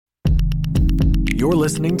You're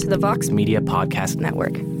listening to the Vox Media Podcast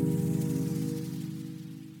Network.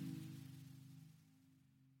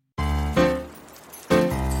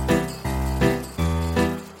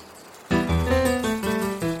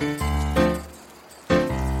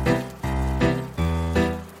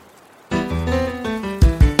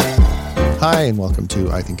 Hi, and welcome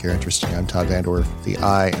to I Think You're Interesting. I'm Todd VanDerWerff, the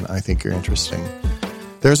I, and I Think You're Interesting.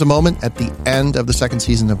 There's a moment at the end of the second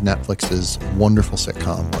season of Netflix's wonderful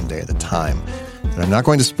sitcom, One Day at a Time, that I'm not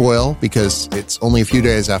going to spoil because it's only a few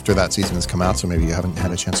days after that season has come out, so maybe you haven't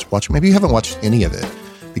had a chance to watch it. Maybe you haven't watched any of it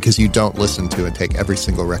because you don't listen to and take every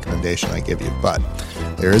single recommendation I give you. But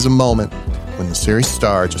there is a moment when the series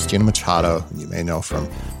star, Justina Machado, who you may know from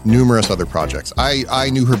numerous other projects. I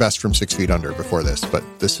knew her best from 6 Feet Under before this, but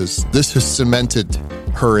this has cemented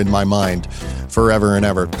her in my mind forever and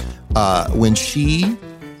ever. When she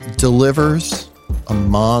delivers a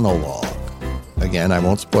monologue, again, I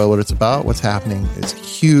won't spoil what it's about, what's happening. It's a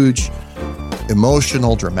huge,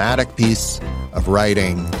 emotional, dramatic piece of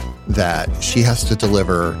writing that she has to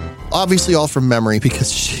deliver, obviously all from memory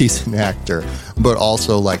because she's an actor, but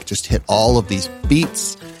also like just hit all of these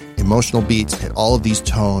beats, emotional beats, hit all of these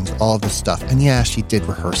tones, all of this stuff. And yeah, she did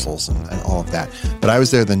rehearsals and all of that. But I was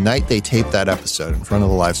there the night they taped that episode in front of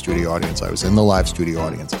the live studio audience. I was in the live studio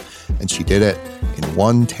audience, and she did it in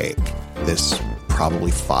one take. This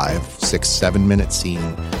probably 5, 6, 7 minute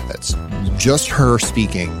scene that's just her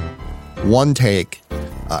speaking, one take,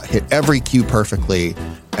 hit every cue perfectly.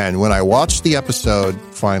 And when I watched the episode,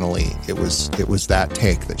 finally, it was that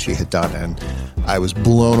take that she had done, and I was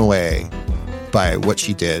blown away by what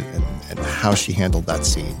she did and how she handled that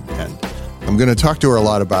scene. And I'm going to talk to her a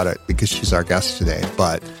lot about it because she's our guest today.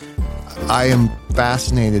 But I am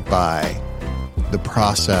fascinated by the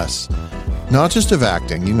process, not just of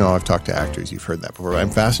acting. You know, I've talked to actors, you've heard that before. I'm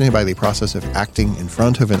fascinated by the process of acting in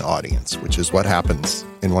front of an audience, which is what happens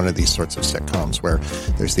in one of these sorts of sitcoms where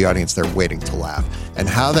there's the audience there waiting to laugh, and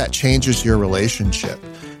how that changes your relationship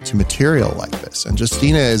to material like this. And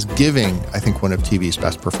Justina is giving, I think, one of TV's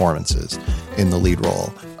best performances in the lead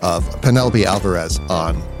role of Penelope Alvarez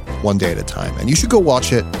on One Day at a Time. And you should go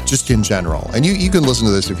watch it just in general. And you can listen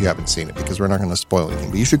to this if you haven't seen it because we're not going to spoil anything.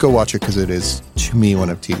 But you should go watch it because it is, to me, one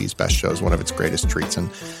of TV's best shows, one of its greatest treats, and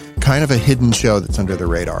kind of a hidden show that's under the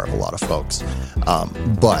radar of a lot of folks.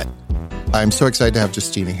 But I'm so excited to have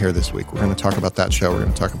Justina here this week. We're going to talk about that show. We're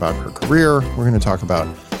going to talk about her career. We're going to talk about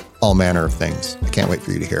all manner of things. I can't wait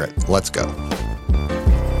for you to hear it. Let's go.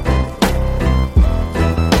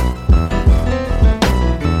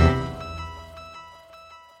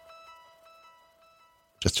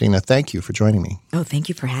 Justina, thank you for joining me. Oh, thank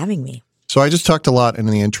you for having me. So I just talked a lot in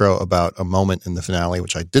the intro about a moment in the finale,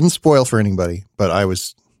 which I didn't spoil for anybody, but I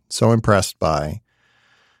was so impressed by.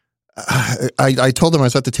 I told them I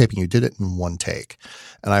was at the taping. You did it in one take.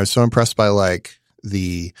 And I was so impressed by like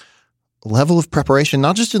the level of preparation,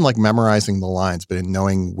 not just in like memorizing the lines, but in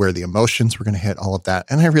knowing where the emotions were going to hit, all of that.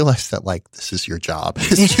 And I realized that like, this is your job,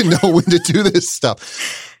 is to know when to do this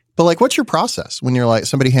stuff. But like, what's your process when you're like,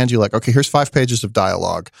 somebody hands you like, okay, here's 5 pages of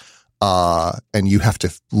dialogue, and you have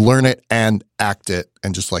to learn it and act it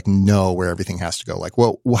and just like know where everything has to go. Like,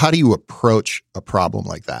 well, how do you approach a problem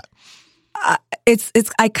like that?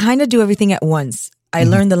 I kind of do everything at once. I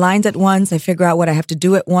learn the lines at once. I figure out what I have to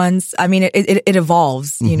do at once. I mean, it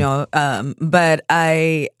evolves, you know, but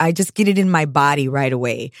I just get it in my body right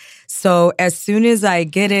away. So as soon as I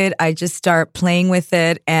get it, I just start playing with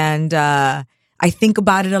it, and I think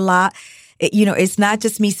about it a lot. It's not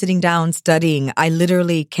just me sitting down studying. I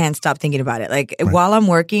literally can't stop thinking about it. Like while I'm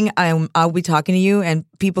working, I'll be talking to you, and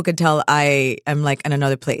people could tell I am like in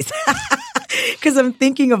another place. Because I'm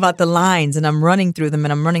thinking about the lines and I'm running through them.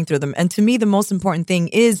 And to me, the most important thing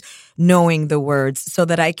is knowing the words so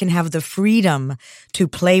that I can have the freedom to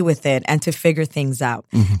play with it and to figure things out.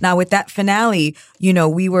 Mm-hmm. Now, with that finale, you know,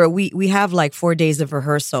 we have like 4 days of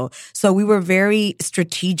rehearsal. So we were very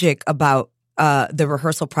strategic about the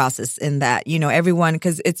rehearsal process in that, you know, everyone,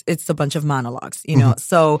 because it's a bunch of monologues, you know.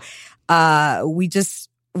 Mm-hmm. So we just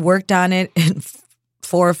worked on it in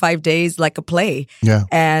 4 or 5 days like a play. Yeah.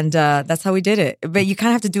 And that's how we did it. But you kind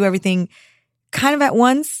of have to do everything kind of at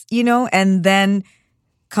once, you know, and then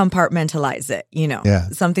compartmentalize it, you know,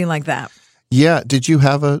 something like that. Yeah. Did you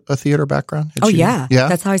have a theater background? Yeah.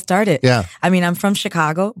 That's how I started. Yeah. I mean, I'm from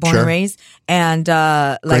Chicago, born and raised. And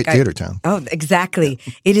great theater town. Oh, exactly.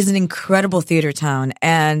 It is an incredible theater town.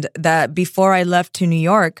 And that before I left to New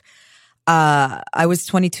York, I was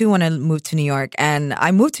 22 when I moved to New York, and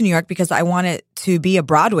I moved to New York because I wanted to be a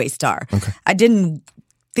Broadway star. Okay. I didn't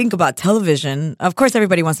think about television. Of course,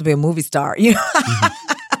 everybody wants to be a movie star, you know. Mm-hmm.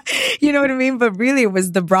 You know what I mean? But really, it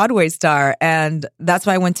was the Broadway star. And that's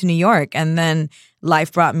why I went to New York. And then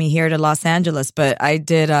life brought me here to Los Angeles. But I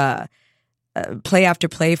did play after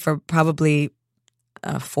play for probably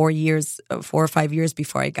 4 or 5 years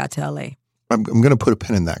before I got to LA. I'm going to put a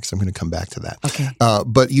pin in that because I'm going to come back to that. Okay.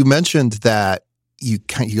 But you mentioned that you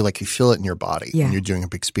feel it in your body when you're doing a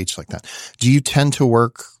big speech like that. Do you tend to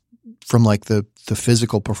work from like the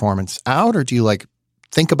physical performance out, or do you like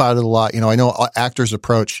think about it a lot? You know, I know actors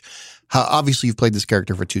approach how obviously you've played this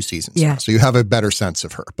character for 2 seasons now, so you have a better sense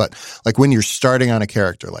of her. But like when you're starting on a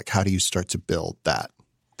character, like how do you start to build that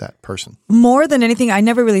person? More than anything, I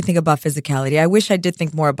never really think about physicality. I wish I did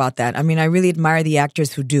think more about that. I mean, I really admire the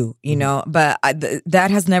actors who do, you know, but that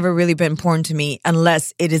has never really been important to me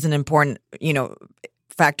unless it is an important, you know,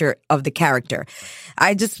 factor of the character.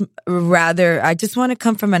 I just want to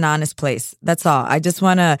come from an honest place. That's all. I just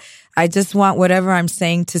want whatever I'm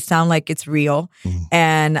saying to sound like it's real.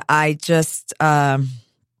 And I just,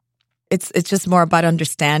 it's just more about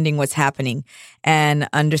understanding what's happening and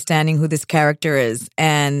understanding who this character is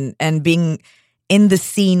and being in the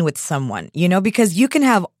scene with someone, you know, because you can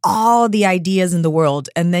have all the ideas in the world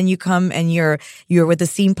and then you come and you're with a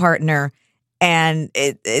scene partner and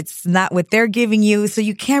it's not what they're giving you. So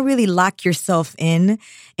you can't really lock yourself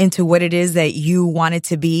into what it is that you want it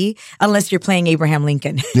to be unless you're playing Abraham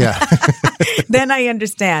Lincoln. Yeah. Then I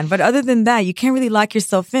understand. But other than that, you can't really lock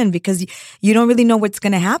yourself in because you don't really know what's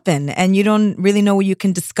going to happen and you don't really know what you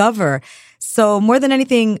can discover. So more than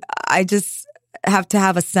anything, I just have to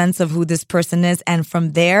have a sense of who this person is. And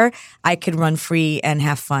from there, I could run free and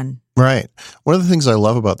have fun. Right. One of the things I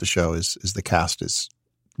love about the show is the cast is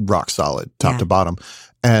rock solid, top to bottom.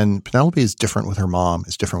 And Penelope is different with her mom,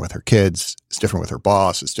 is different with her kids, is different with her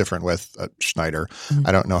boss, is different with Schneider.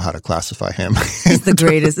 I don't know how to classify him. He's the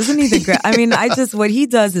greatest. Isn't he the great? I mean, what he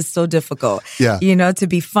does is so difficult. Yeah. You know, to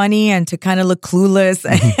be funny and to kind of look clueless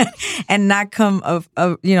and not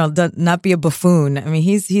not be a buffoon. I mean,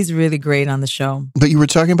 he's really great on the show. But you were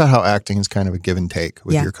talking about how acting is kind of a give and take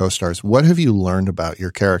with your co-stars. What have you learned about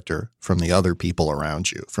your character from the other people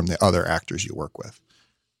around you, from the other actors you work with?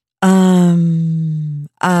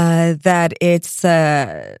 That it's,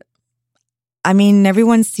 I mean,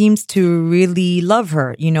 everyone seems to really love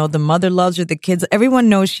her. You know, the mother loves her, the kids, everyone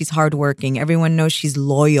knows she's hardworking. Everyone knows she's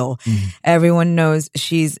loyal. Everyone knows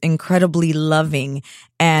she's incredibly loving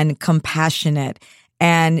and compassionate.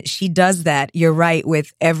 And she does that, you're right,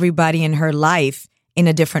 with everybody in her life in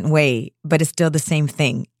a different way, but it's still the same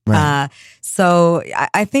thing. Right. So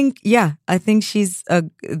I think she's,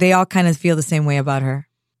 they all kind of feel the same way about her.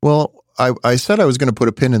 Well, I said I was going to put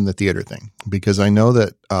a pin in the theater thing because I know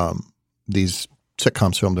that these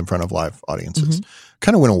sitcoms filmed in front of live audiences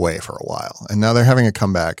kind of went away for a while. And now they're having a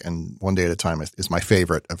comeback, and One Day at a Time is my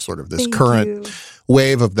favorite of sort of this current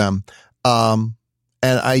wave of them. And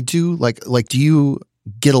I do do you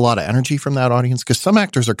get a lot of energy from that audience? Because some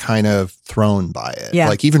actors are kind of thrown by it. Yeah.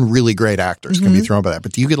 Like even really great actors can be thrown by that.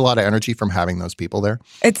 But do you get a lot of energy from having those people there?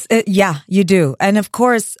 Yeah, you do. And of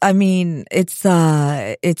course, I mean, it's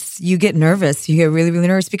you get nervous. You get really, really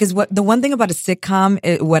nervous because the one thing about a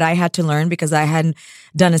sitcom, what I had to learn because I hadn't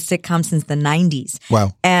done a sitcom since the 90s.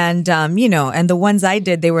 Wow. And, and the ones I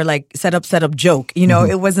did, they were like set up, joke. You know,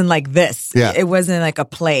 it wasn't like this. Yeah. It wasn't like a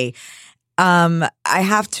play. I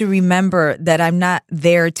have to remember that I'm not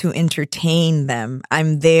there to entertain them.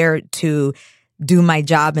 I'm there to do my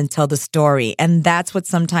job and tell the story. And that's what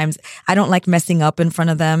sometimes I don't like messing up in front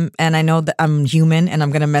of them. And I know that I'm human and I'm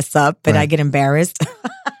going to mess up, but I get embarrassed.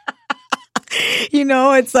 You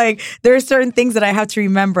know, it's like there are certain things that I have to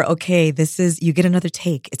remember. Okay, you get another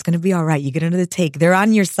take. It's going to be all right. You get another take. They're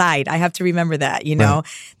on your side. I have to remember that, you know.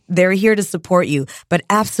 Right. They're here to support you. But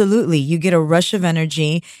absolutely, you get a rush of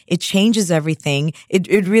energy. It changes everything.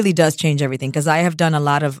 It really does change everything because I have done a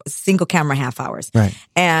lot of single camera half hours. Right.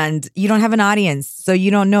 And you don't have an audience, so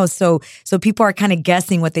you don't know. So people are kind of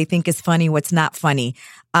guessing what they think is funny, what's not funny.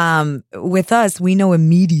 With us, we know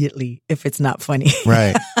immediately if it's not funny.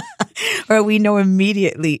 Right. Or we know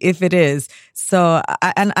immediately if it is. So,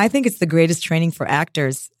 I think it's the greatest training for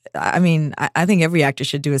actors. I mean, I think every actor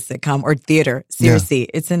should do a sitcom or theater. Seriously,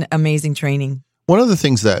 it's an amazing training. One of the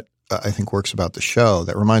things that I think works about the show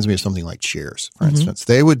that reminds me of something like Cheers, for instance.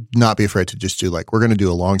 They would not be afraid to just do we're going to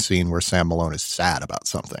do a long scene where Sam Malone is sad about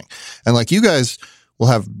something. And you guys will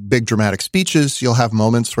have big dramatic speeches. You'll have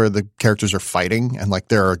moments where the characters are fighting and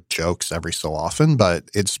there are jokes every so often, but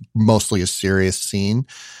it's mostly a serious scene.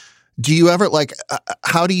 Do you ever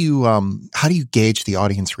how do you gauge the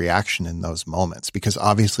audience reaction in those moments? Because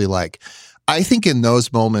obviously I think in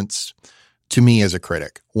those moments to me as a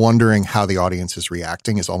critic, wondering how the audience is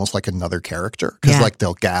reacting is almost like another character. Because like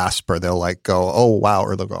they'll gasp or they'll like go, oh, wow.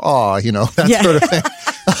 Or they'll go, oh, that sort of thing.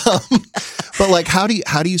 But like, how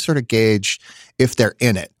do you sort of gauge if they're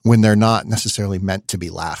in it when they're not necessarily meant to be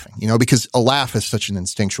laughing? Because a laugh is such an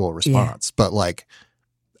instinctual response, but like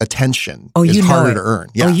attention is harder to earn.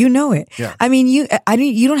 Yeah. Oh, you know it. Yeah. I mean, you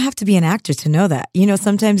don't have to be an actor to know that.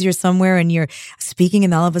 Sometimes you're somewhere and you're speaking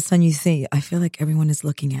and all of a sudden you say, I feel like everyone is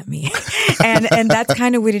looking at me. and that's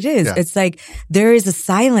kind of what it is. Yeah. It's like there is a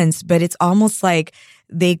silence, but it's almost like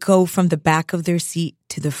they go from the back of their seat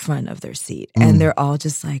to the front of their seat. And they're all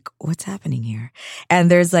just like, what's happening here? And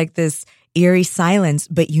there's like this eerie silence,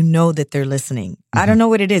 but you know that they're listening. I don't know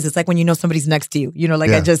what it is. It's like when you know somebody's next to you,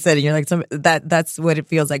 I just said, and you're like, that's what it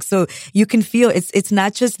feels like. So you can feel it's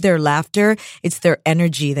not just their laughter, it's their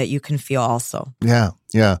energy that you can feel also. Yeah.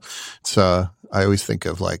 Yeah. It's, I always think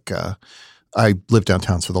of like, I live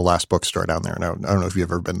downtown, so the last bookstore down there, and I don't know if you've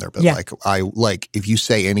ever been there, but if you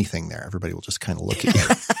say anything there, everybody will just kind of look at you.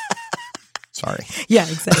 Sorry. Yeah,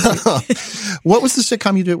 exactly. What was the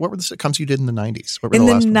sitcom you did? What were the sitcoms you did in the 90s? What were in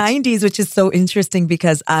the last 90s, ones? Which is so interesting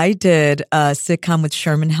because I did a sitcom with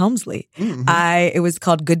Sherman Helmsley. Mm-hmm. It was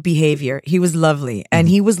called Good Behavior. He was lovely. And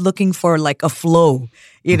he was looking for like a flow,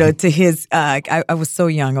 to his, I was so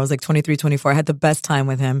young. I was like 23, 24. I had the best time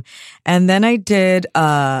with him. And then I did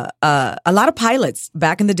a lot of pilots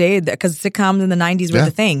back in the day because sitcoms in the 90s were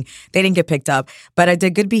the thing. They didn't get picked up. But I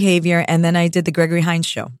did Good Behavior and then I did the Gregory Hines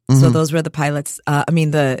Show. So those were the pilots,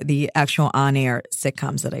 the actual on-air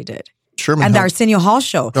sitcoms that I did. Sherman the Arsenio Hall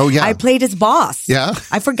Show. Oh, yeah. I played his boss. Yeah.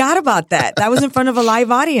 I forgot about that. That was in front of a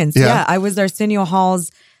live audience. Yeah. I was Arsenio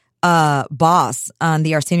Hall's boss on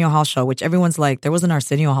the Arsenio Hall Show, which everyone's like, there was an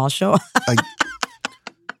Arsenio Hall show?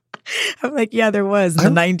 I'm like, yeah, there was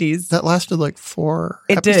in the 90s. That lasted like 4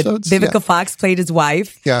 It episodes. did. Vivica Fox played his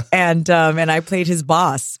wife. Yeah. And I played his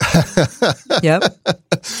boss. Yep.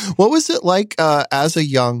 What was it like as a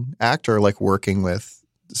young actor, like working with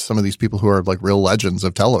some of these people who are like real legends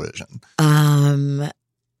of television?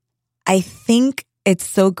 I think it's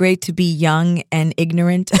so great to be young and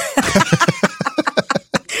ignorant.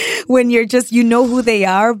 When you're just, who they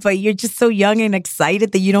are, but you're just so young and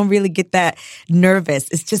excited that you don't really get that nervous.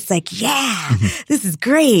 It's just like, this is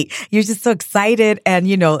great. You're just so excited. And,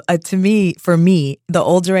 for me, the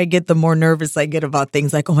older I get, the more nervous I get about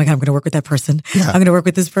things like, oh my God, I'm going to work with that person. Yeah. I'm going to work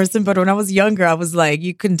with this person. But when I was younger, I was like,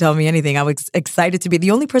 you couldn't tell me anything. I was excited to be.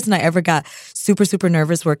 The only person I ever got super, super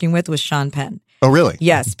nervous working with was Sean Penn. Oh, really?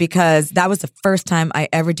 Yes, because that was the first time I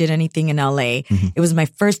ever did anything in LA. It was my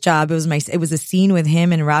first job. It was a scene with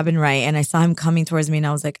him and Robin Wright, and I saw him coming towards me, and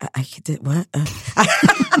I was like, I did what?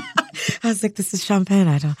 I was like, this is Sean Penn.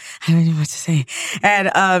 I don't know what to say. And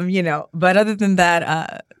but other than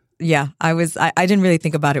that, I didn't really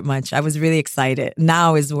think about it much. I was really excited.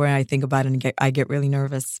 Now is where I think about it and I get really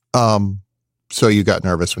nervous. So you got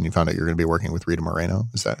nervous when you found out you were going to be working with Rita Moreno?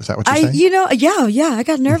 Is that what you're saying? Yeah, I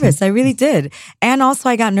got nervous. I really did. And also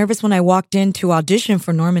I got nervous when I walked in to audition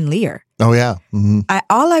for Norman Lear. Oh, yeah. Mm-hmm.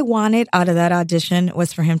 All I wanted out of that audition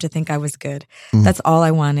was for him to think I was good. That's all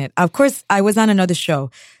I wanted. Of course, I was on another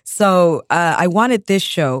show. So I wanted this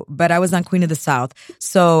show, but I was on Queen of the South.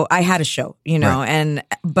 So I had a show, right.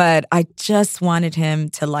 But I just wanted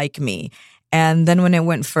him to like me. And then when it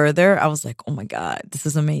went further, I was like, oh my God, this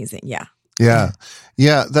is amazing. Yeah. Yeah.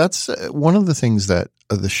 That's one of the things that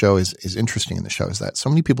the show is interesting in the show is that so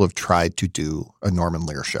many people have tried to do a Norman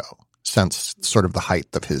Lear show since sort of the height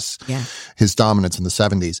of his dominance in the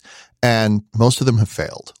 70s. And most of them have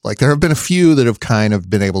failed. Like there have been a few that have kind of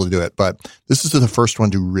been able to do it, but this is the first one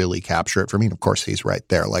to really capture it for me. And of course, he's right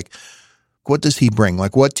there. Like, what does he bring?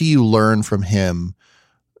 Like, what do you learn from him?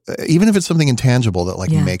 Even if it's something intangible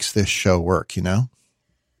that makes this show work,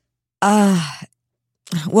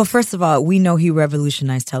 Well, first of all, we know he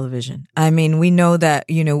revolutionized television. I mean, we know that,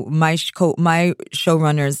 my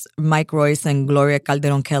showrunners, Mike Royce and Gloria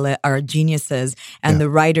Calderon-Kellett, are geniuses, and the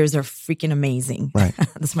writers are freaking amazing. Right.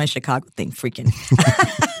 That's my Chicago thing, freaking.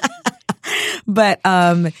 But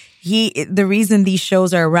the reason these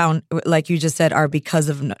shows are around, like you just said, are because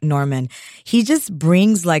of Norman. He just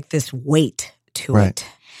brings like this weight to it.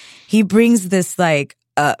 He brings this like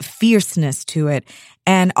fierceness to it,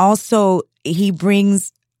 and also he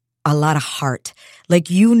brings a lot of heart. Like,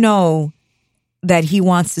 that he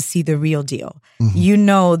wants to see the real deal. Mm-hmm. You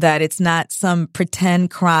know that it's not some pretend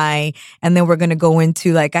cry and then we're going to go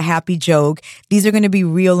into like a happy joke. These are going to be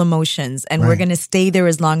real emotions and we're going to stay there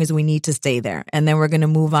as long as we need to stay there. And then we're going to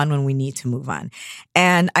move on when we need to move on.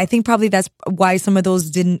 And I think probably that's why some of those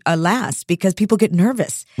didn't last, because people get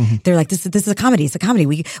nervous. Mm-hmm. They're like, this is a comedy. It's a comedy.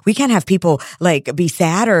 We can't have people like be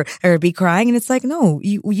sad or be crying. And it's like, no,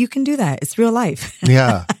 you can do that. It's real life.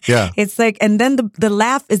 Yeah. Yeah. It's like, and then the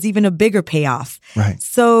laugh is even a bigger payoff. Right.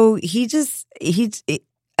 So he's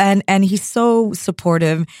so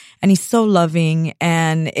supportive and he's so loving,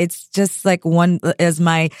 and it's just like one, as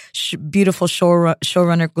my beautiful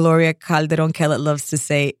showrunner Gloria Calderon Kellett loves to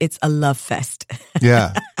say, it's a love fest.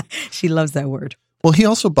 Yeah. She loves that word. Well, he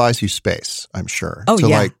also buys you space, I'm sure. Oh, so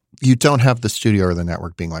yeah. like, you don't have the studio or the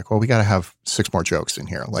network being like, well, we got to have 6 more jokes in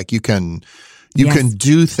here. Like you can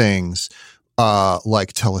do things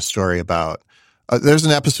like tell a story about. There's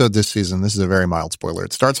an episode this season. This is a very mild spoiler.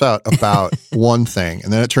 It starts out about one thing,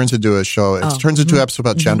 and then it turns into a show. It turns into an episode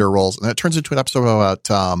about gender roles, and then it turns into an episode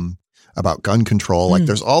about gun control. Like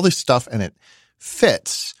there's all this stuff, and it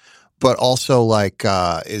fits, but also like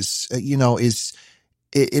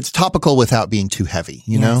it's topical without being too heavy,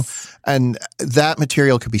 you know? And that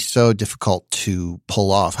material could be so difficult to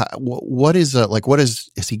pull off.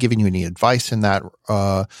 Is he giving you any advice in that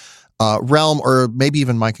realm, or maybe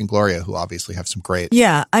even Mike and Gloria, who obviously have some great.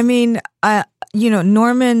 Yeah. I mean,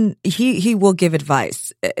 Norman, he will give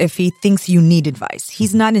advice if he thinks you need advice.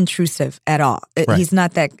 He's not intrusive at all. Right. He's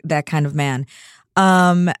not that kind of man.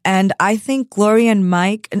 And I think Gloria and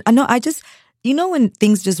Mike, when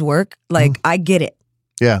things just work, like I get it.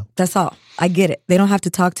 Yeah. That's all. I get it. They don't have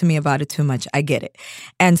to talk to me about it too much. I get it.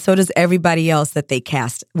 And so does everybody else that they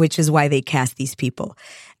cast, which is why they cast these people.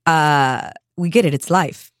 We get it. It's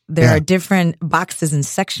life. There are different boxes and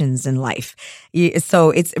sections in life.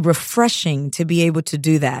 So it's refreshing to be able to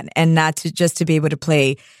do that and not to be able to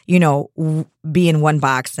play, be in one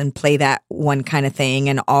box and play that one kind of thing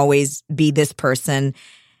and always be this person.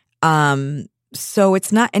 So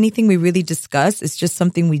it's not anything we really discuss. It's just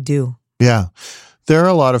something we do. Yeah. There are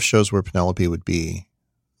a lot of shows where Penelope would be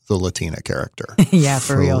the Latina character. Yeah,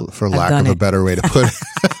 for real. For lack of a better way to put it.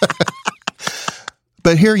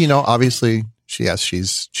 But here, obviously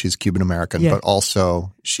she's Cuban American, but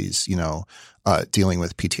also she's, dealing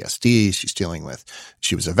with PTSD.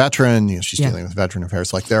 She was a veteran, she's dealing with veteran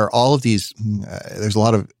affairs. Like there are all of these, there's a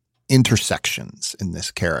lot of intersections in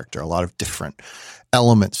this character, a lot of different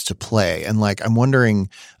elements to play. And like, I'm wondering,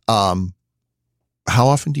 how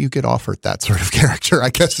often do you get offered that sort of character,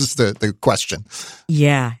 I guess is the question.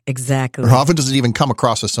 Yeah, exactly. Or how often does it even come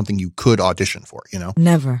across as something you could audition for,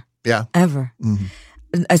 Never. Yeah. Ever. Mm-hmm.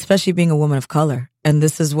 Especially being a woman of color. And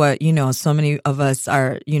this is what, so many of us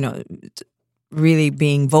are, really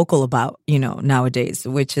being vocal about, nowadays,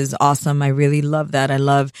 which is awesome. I really love that. I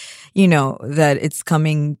love, that it's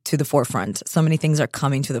coming to the forefront. So many things are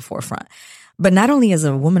coming to the forefront. But not only as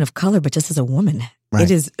a woman of color, but just as a woman. Right.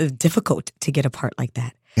 It is difficult to get a part like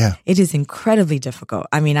that. Yeah. It is incredibly difficult.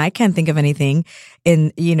 I mean, I can't think of anything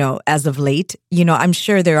as of late, I'm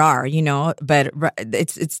sure there are, but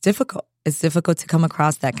it's difficult. It's difficult to come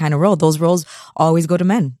across that kind of role. Those roles always go to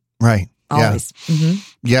men. Right. Always. Yeah. Mm-hmm.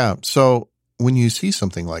 Yeah. So when you see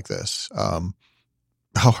something like this, how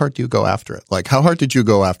hard do you go after it? Like, how hard did you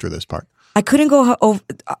go after this part? I couldn't go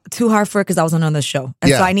too hard for it because I was on another show.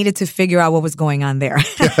 And so I needed to figure out what was going on there.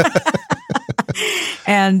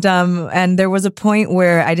 And there was a point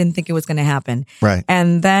where I didn't think it was going to happen. Right.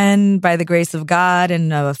 And then by the grace of God and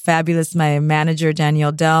my manager,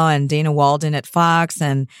 Danielle Dell, and Dana Walden at Fox,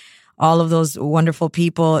 and all of those wonderful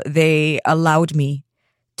people, they allowed me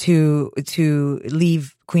to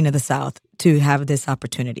leave Queen of the South to have this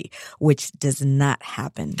opportunity, which does not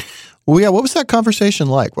happen. Well, yeah. What was that conversation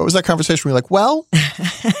like? What was that conversation where you're like, well,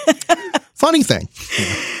 funny thing.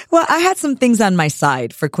 Well, I had some things on my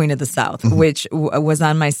side for Queen of the South, which was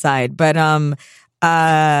on my side. But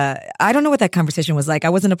I don't know what that conversation was like. I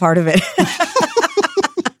wasn't a part of it.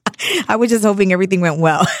 I was just hoping everything went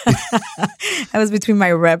well. That was between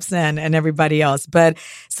my reps and everybody else. But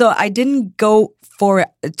so I didn't go for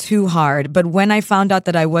it too hard. But when I found out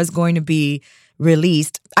that I was going to be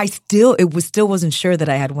released, still wasn't sure that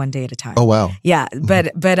I had one day at a time. Oh, wow. Yeah.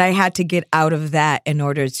 But I had to get out of that in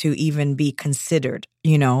order to even be considered,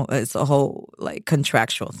 it's a whole like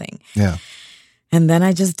contractual thing. Yeah. And then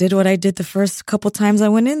I just did what I did the first couple times I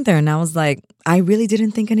went in there. And I was like, I really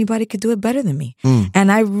didn't think anybody could do it better than me.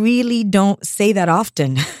 And I really don't say that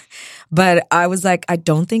often. But I was like, I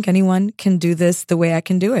don't think anyone can do this the way I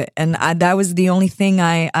can do it. And that was the only thing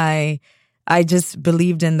I just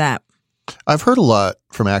believed in that. I've heard a lot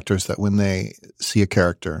from actors that when they see a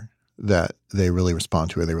character that they really respond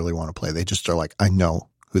to or they really want to play, they just are like, I know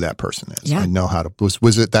who that person is. Yeah. I know how to.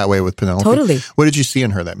 Was it that way with Penelope? Totally. What did you see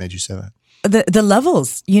in her that made you say that? The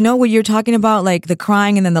levels, you know, what you're talking about, like the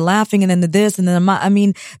crying and then the laughing and then the this and then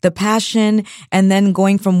the passion and then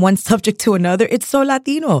going from one subject to another. It's so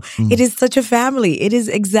Latino. It is such a family. It is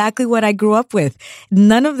exactly what I grew up with.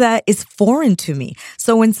 None of that is foreign to me.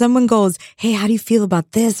 So when someone goes, hey, how do you feel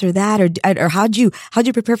about this or that? Or how'd you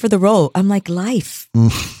prepare for the role? I'm like, life.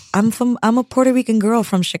 I'm a Puerto Rican girl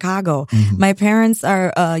from Chicago. My parents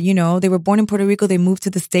are, they were born in Puerto Rico. They moved to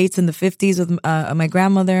the States in the 50s with my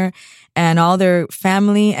grandmother and all their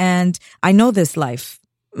family. And I know this life.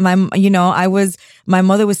 My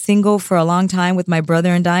mother was single for a long time with my brother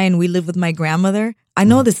and I, and we lived with my grandmother. I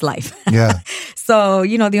know this life. Yeah. So,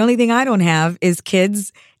 the only thing I don't have is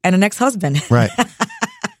kids and an ex-husband. Right.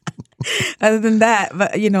 Other than that,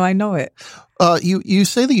 but I know it. You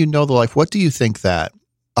say that you know the life. What do you think that?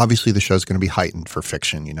 Obviously, the show's going to be heightened for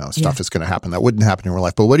fiction, stuff is going to happen that wouldn't happen in real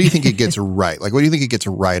life. But what do you think it gets right? Like, what do you think it gets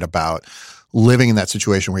right about living in that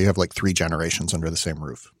situation where you have like 3 generations under the same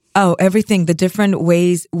roof? Oh, everything. The different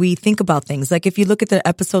ways we think about things. Like if you look at the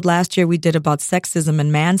episode last year we did about sexism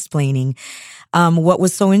and mansplaining, what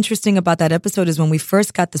was so interesting about that episode is when we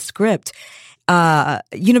first got the script, because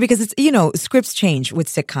it's, scripts change with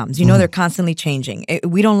sitcoms. They're constantly changing.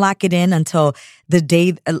 We don't lock it in until the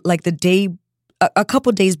day, a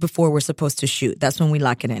couple days before we're supposed to shoot. That's when we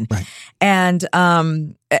lock it in. Right. And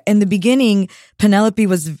in the beginning, Penelope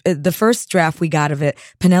was the first draft we got of it.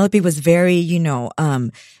 Penelope was very,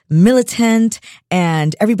 militant,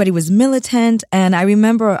 and everybody was militant. And I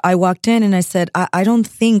remember I walked in and I said, I don't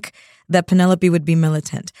think that Penelope would be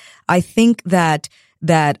militant. I think that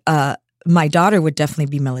my daughter would definitely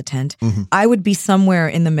be militant. I would be somewhere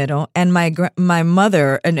in the middle. And my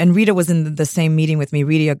mother, and Rita was in the same meeting with me.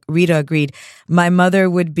 Rita agreed. My mother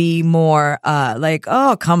would be more like,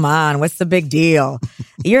 oh, come on, what's the big deal?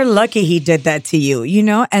 You're lucky he did that to you,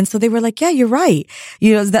 And so they were like, yeah, you're right.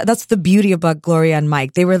 That's the beauty about Gloria and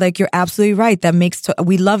Mike. They were like, you're absolutely right. That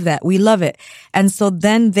we love that. We love it. And so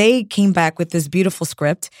then they came back with this beautiful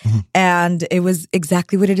script, and it was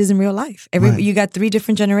exactly what it is in real life. You got 3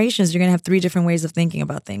 different generations. You're going to have 3 different ways of thinking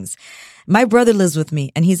about things. My brother lives with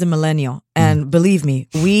me, and he's a millennial. And believe me,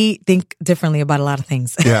 we think differently about a lot of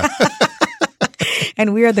things. Yeah.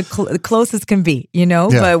 And we are the closest can be, Yeah.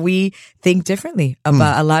 but we think differently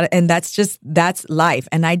about a lot of, and that's life.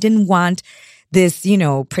 And I didn't want this,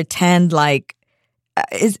 pretend like,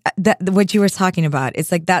 is that what you were talking about?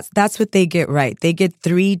 It's like that's what they get right. They get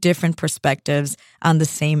 3 different perspectives on the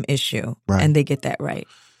same issue, right. And they get that right.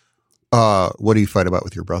 What do you fight about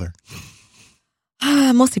with your brother?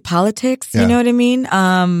 Mostly politics, Yeah. you know what I mean?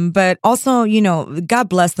 But also, God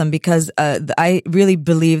bless them, because I really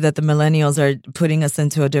believe that the millennials are putting us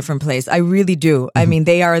into a different place. I really do. I mean,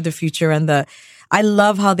 they are the future, and I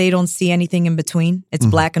love how they don't see anything in between. It's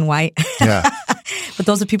black and white. Yeah. But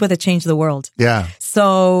those are people that change the world. Yeah.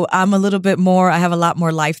 So I'm I have a lot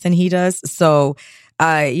more life than he does. So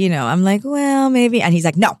I'm like, well, maybe. And he's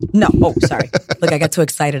like, no. Oh, sorry. Look, I got too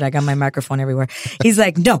excited. I got my microphone everywhere. He's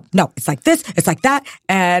like, no. It's like this. It's like that.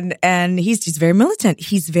 And he's just very militant.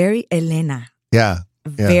 He's very Elena. Yeah.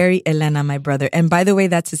 Very Elena, my brother. And by the way,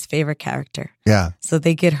 that's his favorite character. Yeah. So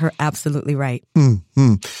they get her absolutely right.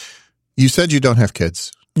 Mm-hmm. You said you don't have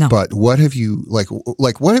kids. No. But what have you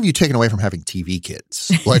what have you taken away from having TV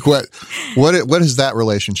kids? Like what has that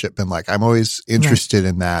relationship been like? I'm always interested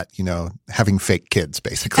in that, having fake kids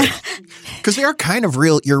basically. Because they are kind of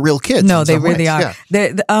your real kids. No, they really are.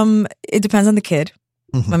 Yeah. It depends on the kid.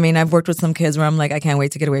 I mean, I've worked with some kids where I'm like, I can't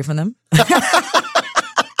wait to get away from them.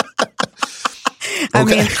 I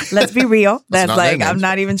mean, let's be real. That's like, I'm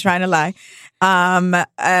not even trying to lie.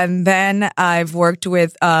 And then I've worked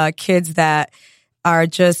with kids that are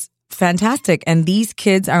just fantastic. And these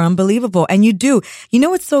kids are unbelievable. And you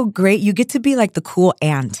know what's so great? You get to be like the cool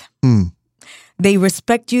aunt. They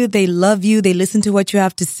respect you. They love you. They listen to what you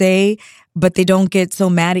have to say, but they don't get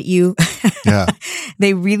so mad at you. Yeah.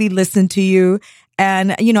 They really listen to you.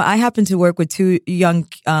 And, I happen to work with 2 young,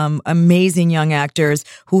 amazing young actors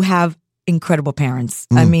who have incredible parents.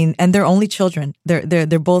 I mean, and they're only children.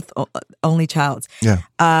 They're both only childs. Yeah.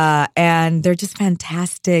 And they're just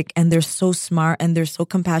fantastic, and they're so smart, and they're so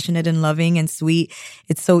compassionate and loving and sweet.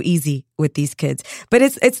 It's so easy with these kids. But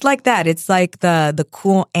it's like that. It's like the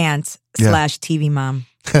cool aunt / TV mom.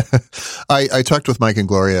 I talked with Mike and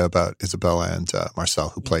Gloria about Isabella and Marcel,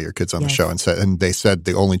 who play your kids on the show, and they said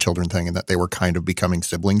the only children thing, and that they were kind of becoming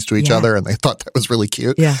siblings to each other, and they thought that was really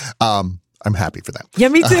cute. Yeah. I'm happy for them. Yeah,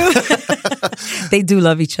 me too. They do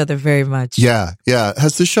love each other very much. Yeah.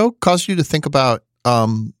 Has the show caused you to think about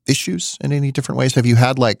issues in any different ways? Have you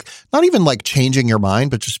had like, not even like changing your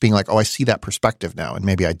mind, but just being like, oh, I see that perspective now and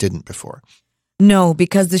maybe I didn't before? No,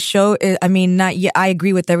 because the show, I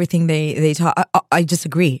agree with everything they talk. I just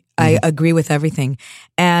agree. I agree with everything.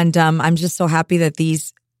 And I'm just so happy that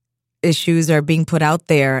these issues are being put out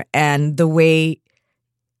there and the way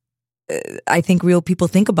I think real people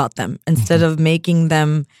think about them instead of making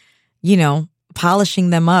them,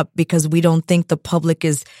 polishing them up because we don't think the public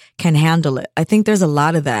can handle it. I think there's a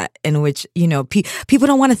lot of that in which, people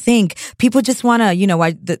don't want to think. People just want to,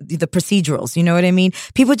 the procedurals, you know what I mean?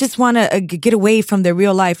 People just want to get away from their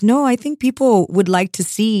real life. No, I think people would like to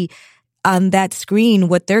see on that screen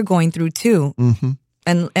what they're going through too. Mm-hmm.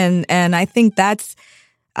 And I think that's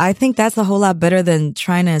a whole lot better than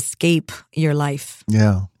trying to escape your life.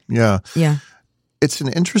 Yeah. Yeah. It's an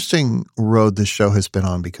interesting road this show has been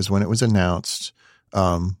on because when it was announced,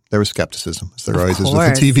 there was skepticism, as there always is with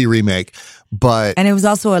a TV remake. And it was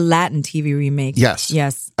also a Latin TV remake.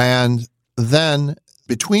 Yes. And then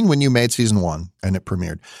between when you made season 1 and it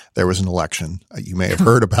premiered, there was an election. You may have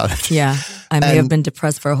heard about it. Yeah. I may have been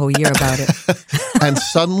depressed for a whole year about it. And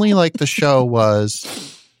suddenly, like, the show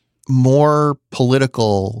was more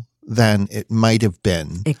political than it might have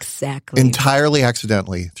been. Exactly. Entirely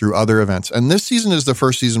accidentally through other events. And this season is the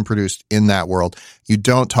first season produced in that world. You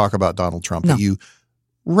don't talk about Donald Trump, no. But you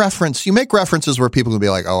make references where people can be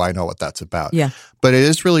like, oh, I know what that's about. Yeah. But it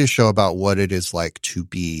is really a show about what it is like to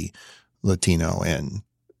be Latino in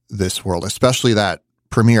this world, especially that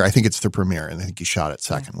premiere. I think it's the premiere, and I think you shot it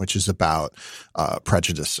second, which is about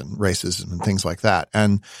prejudice and racism and things like that.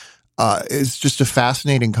 And it's just a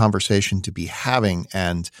fascinating conversation to be having.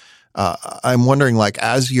 And I'm wondering, like,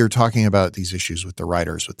 as you're talking about these issues with the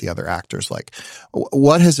writers, with the other actors, like,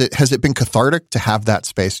 what has it been cathartic to have that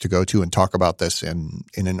space to go to and talk about this in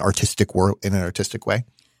an artistic way?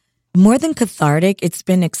 More than cathartic, it's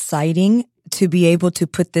been exciting to be able to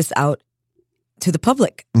put this out to the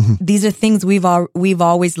public. Mm-hmm. These are things we've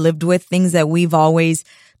always lived with, things that we've always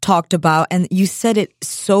talked about. And you said it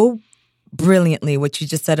so brilliantly, what you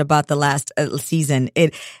just said about the last season.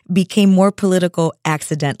 It became more political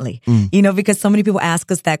accidentally, because so many people ask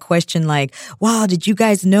us that question like, wow, did you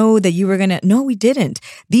guys know that you were going to? No, we didn't.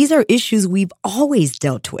 These are issues we've always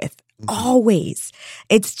dealt with. Always.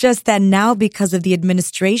 It's just that now because of the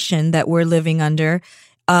administration that we're living under,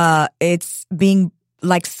 it's being,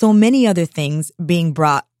 like so many other things, being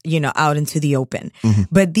brought out into the open. Mm-hmm.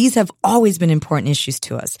 But these have always been important issues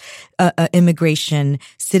to us. Immigration,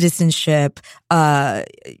 citizenship, the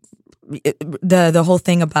whole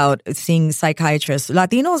thing about seeing psychiatrists.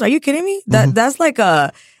 Latinos, are you kidding me? That's like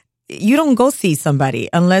you don't go see somebody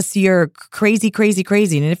unless you're crazy.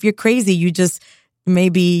 And if you're crazy,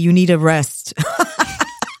 maybe you need a rest.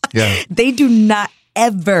 Yeah. They do not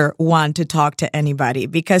ever want to talk to anybody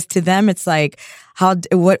because to them it's like,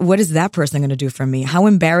 what is that person going to do for me? How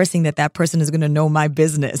embarrassing that person is going to know my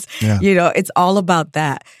business. Yeah. It's all about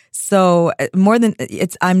that. So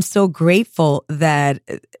I'm so grateful that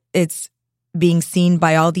it's being seen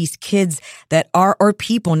by all these kids that are, or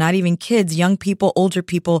people, not even kids, young people, older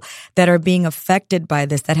people that are being affected by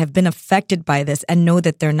this, that have been affected by this and know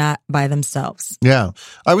that they're not by themselves. Yeah.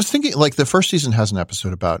 I was thinking, like, the first season has an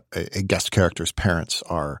episode about a guest character's parents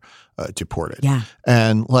are deported. Yeah.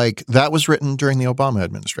 And, like, that was written during the Obama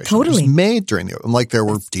administration. Totally. It was made during there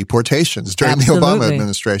were deportations during the Obama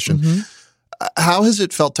administration. Mm-hmm. How has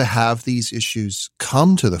it felt to have these issues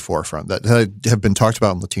come to the forefront that have been talked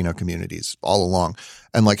about in Latino communities all along,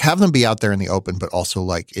 and like have them be out there in the open, but also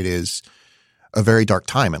like it is a very dark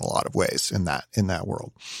time in a lot of ways in that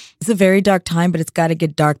world. It's a very dark time, but it's got to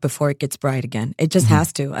get dark before it gets bright again. It just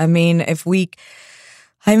has to. I mean,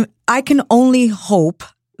 I can only hope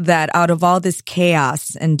that out of all this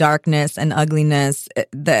chaos and darkness and ugliness,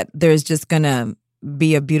 that there's just gonna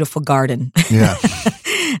be a beautiful garden. Yeah.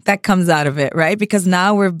 That comes out of it, right? Because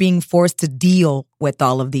now we're being forced to deal with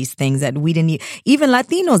all of these things that we didn't, even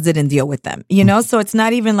Latinos didn't deal with them, So it's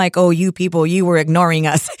not even like, oh, you people, you were ignoring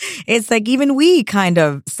us. It's like even we kind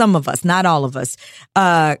of, some of us, not all of us,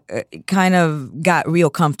 kind of got real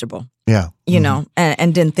comfortable. Yeah.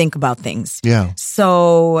 And didn't think about things. Yeah.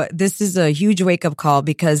 So this is a huge wake-up call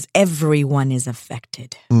because everyone is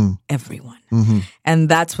affected. Everyone. Mm-hmm. And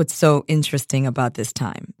that's what's so interesting about this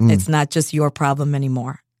time. It's not just your problem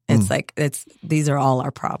anymore. It's like, these are all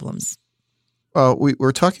our problems.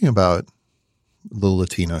 We're talking about the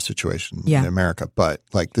Latino situation in America, but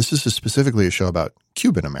like this is specifically a show about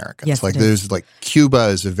Cuban Americans. Yes, like there's like Cuba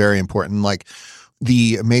is a very important, like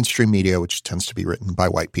the mainstream media, which tends to be written by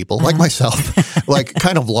white people like myself, like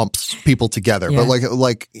kind of lumps people together. Yeah. But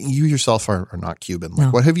like you yourself are not Cuban.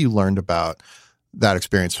 Like, what have you learned about that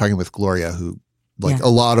experience talking with Gloria, who a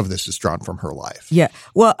lot of this is drawn from her life? Yeah.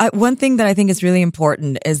 Well, one thing that I think is really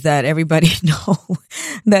important is that everybody know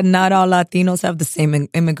that not all Latinos have the same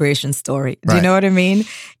immigration story. Do you know what I mean?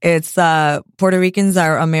 It's Puerto Ricans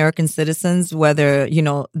are American citizens, whether,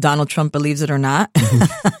 Donald Trump believes it or not.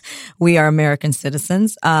 We are American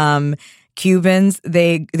citizens. Cubans,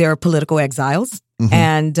 they're political exiles.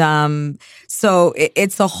 And so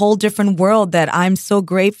it's a whole different world that I'm so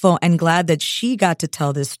grateful and glad that she got to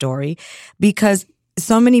tell this story, because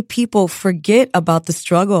so many people forget about the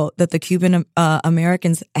struggle that the Cuban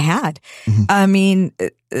Americans had. I mean,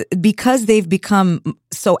 because they've become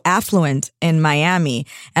so affluent in Miami,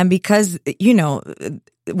 and because,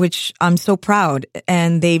 which I'm so proud,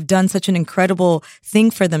 and they've done such an incredible thing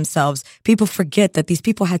for themselves, people forget that these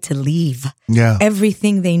people had to leave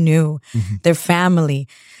everything they knew, their family.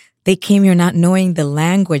 They came here not knowing the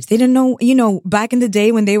language. They didn't know, back in the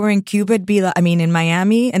day when they were in Cuba, in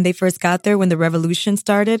Miami, and they first got there when the revolution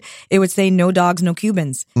started, it would say no dogs, no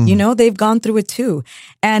Cubans. They've gone through it too.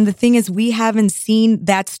 And the thing is, we haven't seen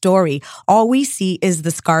that story. All we see is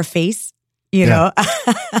the Scarface, know,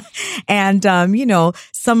 and,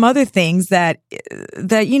 some other things that,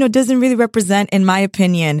 doesn't really represent, in my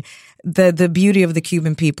opinion, the beauty of the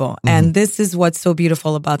Cuban people. And this is what's so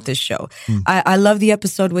beautiful about this show. I love the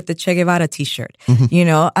episode with the Che Guevara t-shirt.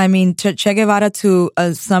 Che Guevara to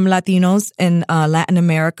some Latinos in Latin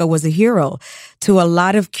America was a hero. To a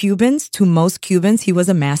lot of Cubans, to most Cubans, he was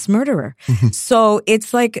a mass murderer. So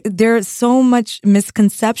it's like there's so much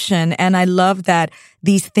misconception, and I love that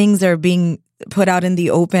these things are being put out in the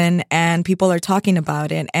open and people are talking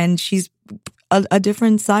about it, and she's a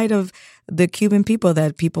different side of the Cuban people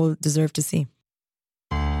that people deserve to see.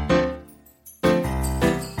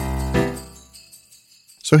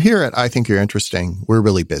 So here at I Think You're Interesting, we're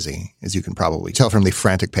really busy, as you can probably tell from the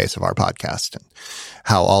frantic pace of our podcast and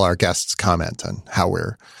how all our guests comment on how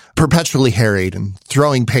we're perpetually harried and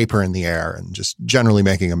throwing paper in the air and just generally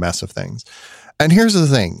making a mess of things. And here's the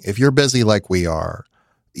thing. If you're busy like we are,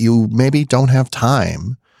 you maybe don't have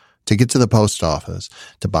time to get to the post office,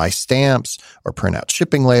 to buy stamps or print out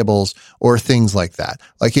shipping labels or things like that.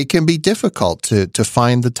 Like, it can be difficult to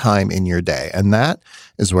find the time in your day. And that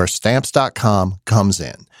is where Stamps.com comes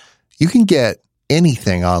in. You can get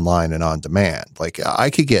anything online and on demand. Like,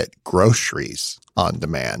 I could get groceries on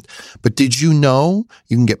demand. But did you know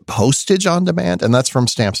you can get postage on demand? And that's from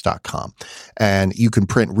Stamps.com. And you can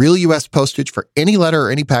print real U.S. postage for any letter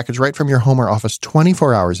or any package right from your home or office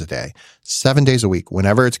 24 hours a day, 7 days a week,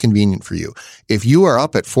 whenever it's convenient for you. If you are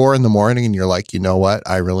up at 4 a.m. and you're like, you know what,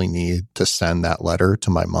 I really need to send that letter to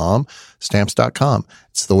my mom, Stamps.com.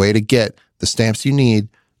 It's the way to get the stamps you need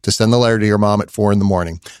to send the letter to your mom at 4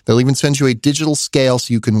 a.m. They'll even send you a digital scale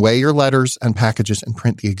so you can weigh your letters and packages and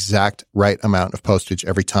print the exact right amount of postage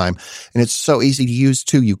every time. And it's so easy to use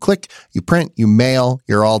too. You click, you print, you mail,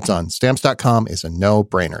 you're all done. Stamps.com is a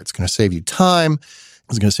no-brainer. It's going to save you time.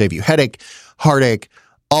 It's going to save you headache, heartache,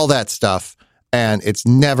 all that stuff. And it's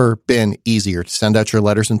never been easier to send out your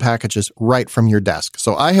letters and packages right from your desk.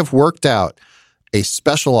 So I have worked out a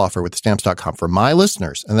special offer with Stamps.com for my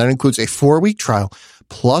listeners, and that includes a 4-week trial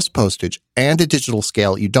plus postage and a digital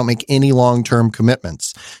scale. You don't make any long-term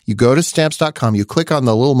commitments. You go to Stamps.com, you click on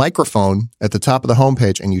the little microphone at the top of the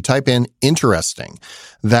homepage, and you type in interesting.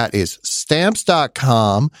 That is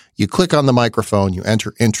Stamps.com. You click on the microphone, you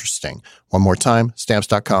enter interesting. One more time,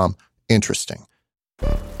 Stamps.com, interesting.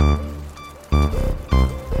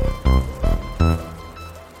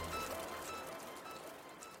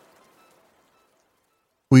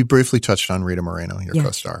 We briefly touched on Rita Moreno, your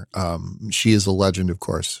co-star. She is a legend, of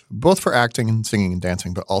course, both for acting and singing and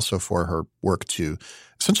dancing, but also for her work to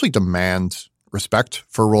essentially demand respect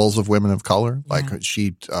for roles of women of color. Like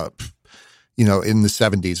she, in the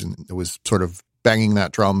 70s, and it was sort of banging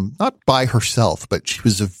that drum, not by herself, but she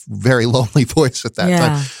was a very lonely voice at that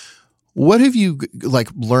time. What have you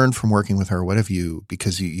learned from working with her? What have you,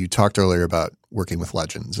 because you talked earlier about working with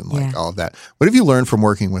legends and all of that. What have you learned from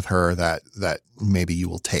working with her that maybe you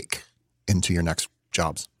will take into your next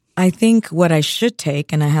jobs? I think what I should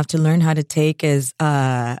take, and I have to learn how to take, is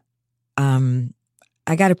I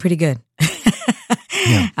got it pretty good.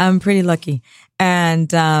 I'm pretty lucky.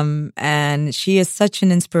 And she is such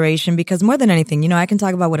an inspiration because more than anything, you know, I can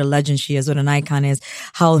talk about what a legend she is, what an icon is,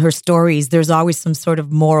 how her stories, there's always some sort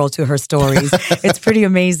of moral to her stories. It's pretty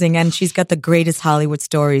amazing. And she's got the greatest Hollywood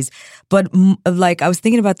stories. But like, I was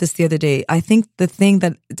thinking about this the other day. I think the thing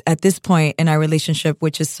that at this point in our relationship,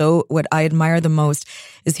 which is so what I admire the most,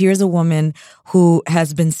 is here's a woman who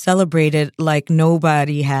has been celebrated like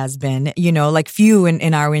nobody has been, you know, like few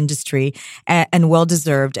in our industry, and well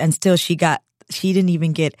deserved. And still she didn't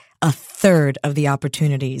even get a third of the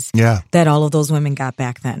opportunities that all of those women got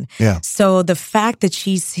back then. Yeah. So the fact that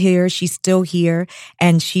she's here, she's still here,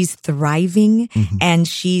 and she's thriving, and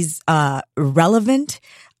she's relevant,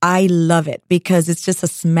 I love it because it's just a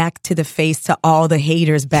smack to the face to all the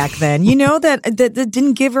haters back then, you know, that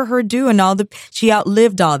didn't give her due, and she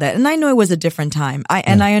outlived all that. And I know it was a different time.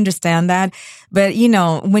 And I understand that. But, you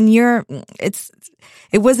know, when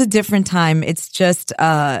it was a different time. It's just,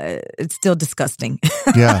 it's still disgusting.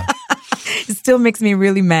 Yeah. It still makes me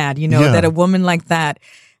really mad, you know, that a woman like that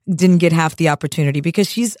didn't get half the opportunity because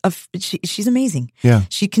she's amazing. Yeah.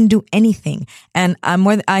 She can do anything. And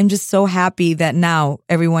I'm just so happy that now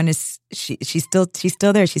everyone is, she's still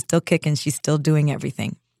there. She's still kicking. She's still doing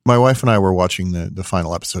everything. My wife and I were watching the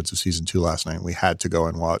final episodes of season 2 last night. We had to go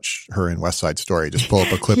and watch her in West Side Story. Just pull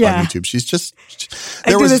up a clip on YouTube. She's just...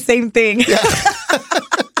 I do the same thing. Yeah.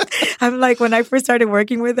 I'm like, when I first started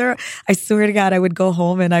working with her, I swear to God, I would go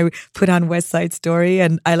home and I would put on West Side Story,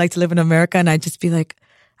 and I like to live in America, and I'd just be like,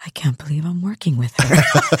 I can't believe I'm working with her.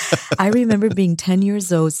 I remember being 10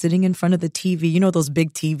 years old, sitting in front of the TV, you know, those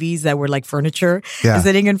big TVs that were like furniture,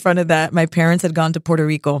 sitting in front of that. My parents had gone to Puerto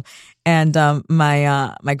Rico, and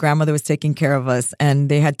my grandmother was taking care of us, and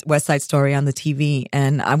they had West Side Story on the TV,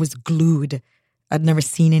 and I was glued. I'd never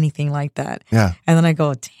seen anything like that. Yeah. And then I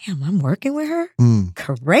go, damn, I'm working with her?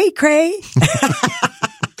 Cray.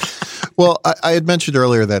 Well, I had mentioned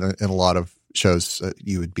earlier that in a lot of shows,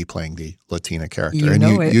 you would be playing the Latina character.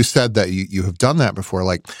 You said that you have done that before.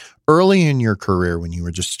 Like early in your career when you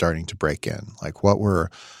were just starting to break in, like what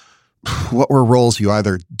were roles you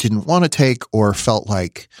either didn't want to take or felt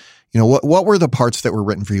like, you know, what were the parts that were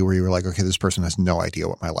written for you where you were like, okay, this person has no idea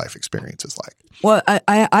what my life experience is like? Well,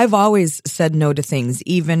 I've always said no to things,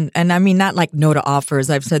 and I mean, not like no to offers.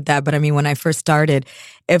 I've said that, but I mean, when I first started,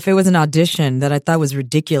 if it was an audition that I thought was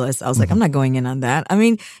ridiculous, I was like, I'm not going in on that. I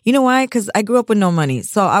mean, you know why? Because I grew up with no money.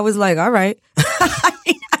 So I was like, all right. I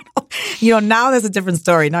mean, you know, now there's a different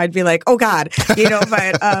story. Now I'd be like, oh God, you know,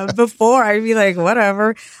 but before I'd be like,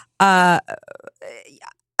 whatever. I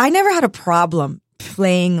never had a problem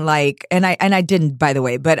playing like, and I didn't, by the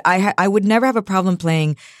way, but I would never have a problem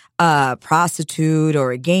playing a prostitute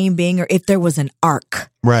or a game banger if there was an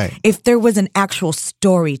arc. Right. If there was an actual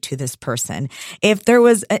story to this person. If there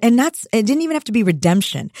was, it didn't even have to be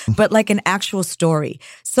redemption, but like an actual story.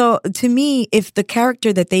 So to me, if the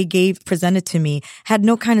character that they presented to me had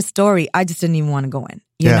no kind of story, I just didn't even want to go in,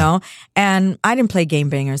 you know? And I didn't play game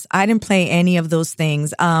bangers. I didn't play any of those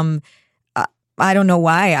things. I don't know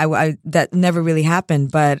why I that never really happened,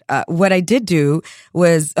 but what I did do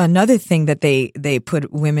was another thing that they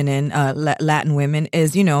put women in, Latin women,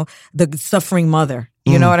 is, you know, the suffering mother.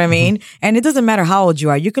 You know what I mean? And it doesn't matter how old you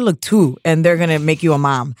are. You could look 2 and they're going to make you a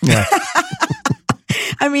mom. Yeah.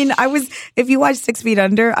 I mean, if you watch 6 Feet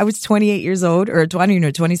Under, I was 28 years old, or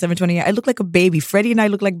 27, 28. I looked like a baby. Freddie and I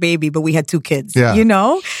looked like baby, but we had 2 kids, you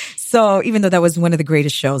know? So even though that was one of the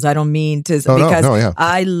greatest shows, I don't mean to, because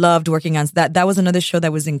I loved working on that. That was another show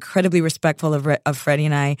that was incredibly respectful of Freddie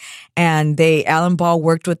and I. And Alan Ball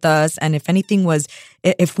worked with us. And if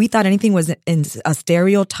we thought anything was in a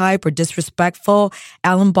stereotype or disrespectful,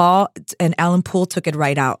 Alan Ball and Alan Poole took it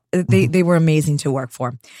right out. They were amazing to work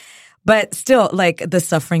for. But still, like the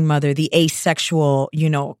suffering mother, the asexual, you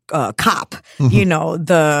know, cop, you know,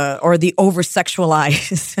 the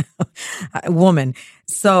over-sexualized woman.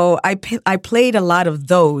 So I played a lot of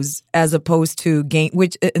those as opposed to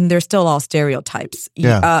and they're still all stereotypes.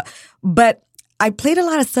 Yeah. But I played a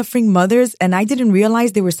lot of suffering mothers, and I didn't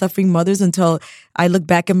realize they were suffering mothers until I look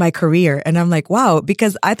back at my career, and I'm like, wow,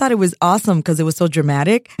 because I thought it was awesome because it was so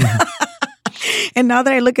dramatic. And now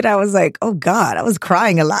that I look at it, I was like, oh God, I was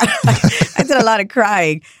crying a lot. I did a lot of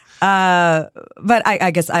crying. But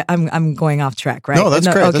I guess I'm going off track, right? No, that's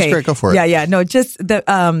great. Okay. That's great. Go for it. Yeah. No, just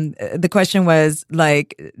the question was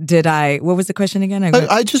like, what was the question again?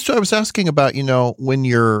 I was asking about, you know, when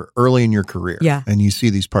you're early in your career, and you see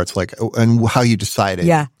these parts, like, and how you decided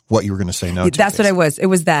what you were going to say no to. That's what I was. It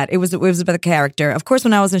was that. It was about the character. Of course,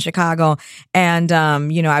 when I was in Chicago and,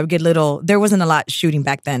 I would get there wasn't a lot shooting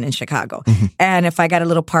back then in Chicago. And if I got a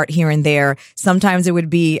little part here and there, sometimes it would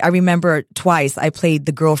be, I remember twice I played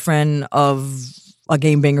the girlfriend of a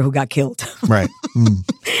game banger who got killed. Right.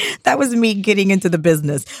 That was me getting into the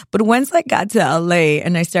business. But once I got to LA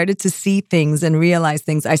and I started to see things and realize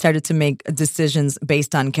things, I started to make decisions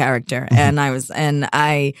based on character. And I was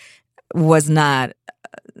not,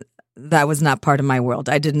 that was not part of my world.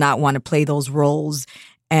 I did not want to play those roles.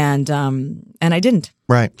 And I didn't.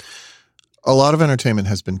 Right. A lot of entertainment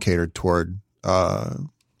has been catered toward,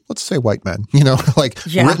 let's say white men,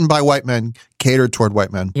 written by white men, catered toward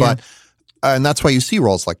white men. Yeah. But and that's why you see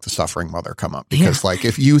roles like the suffering mother come up, because like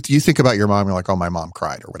if you think about your mom, you're like, oh, my mom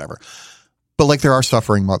cried or whatever. But like there are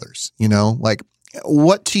suffering mothers, like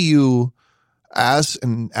what to you as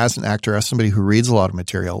an actor, as somebody who reads a lot of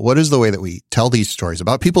material, what is the way that we tell these stories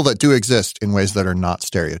about people that do exist in ways that are not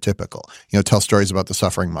stereotypical? Tell stories about the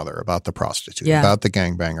suffering mother, about the prostitute, about the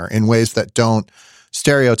gangbanger in ways that don't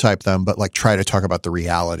stereotype them, but like try to talk about the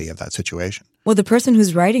reality of that situation. Well, the person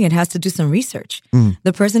who's writing it has to do some research.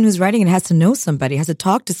 The person who's writing it has to know somebody, has to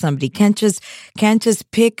talk to somebody. Can't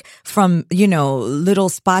just pick from, little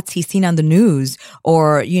spots he's seen on the news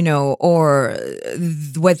or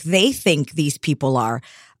what they think these people are.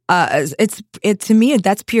 To me,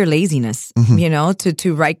 that's pure laziness,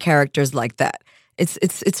 to write characters like that.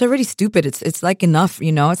 It's already stupid. It's like enough,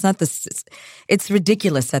 it's not this, it's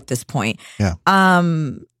ridiculous at this point. Yeah.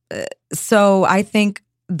 So I think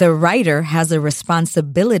the writer has a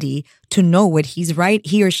responsibility to know what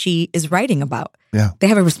he or she is writing about. Yeah. They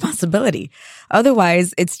have a responsibility.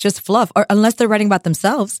 Otherwise, it's just fluff. Or unless they're writing about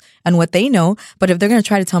themselves and what they know. But if they're going to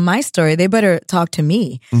try to tell my story, they better talk to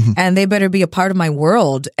me, and they better be a part of my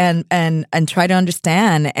world and try to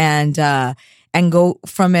understand and go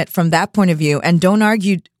from that point of view, and don't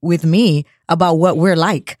argue with me about what we're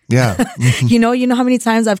like. Yeah. You know how many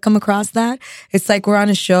times I've come across that? It's like we're on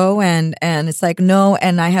a show and it's like, no,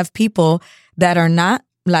 and I have people that are not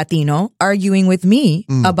Latino arguing with me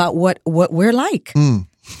about what we're like.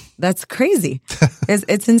 That's crazy.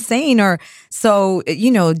 It's insane. Or so,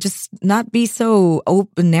 just not be so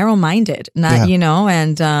open, narrow-minded,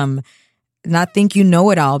 and not think you know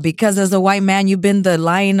it all, because as a white man, you've been the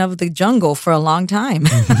lion of the jungle for a long time.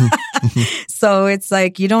 So it's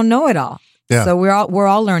like you don't know it all. Yeah. So we're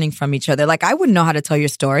all learning from each other. Like I wouldn't know how to tell your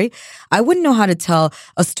story. I wouldn't know how to tell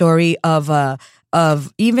a story of a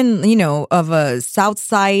South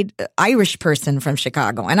Side Irish person from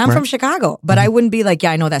Chicago, and I'm from Chicago, but I wouldn't be like,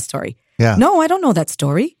 yeah, I know that story. Yeah. No, I don't know that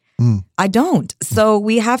story. I don't. So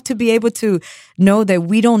we have to be able to know that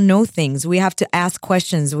we don't know things. We have to ask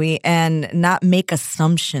questions and not make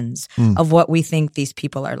assumptions of what we think these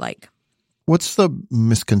people are like. What's the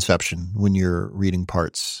misconception when you're reading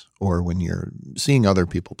parts or when you're seeing other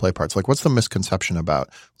people play parts? Like, what's the misconception about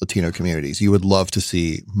Latino communities you would love to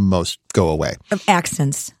see most go away? Of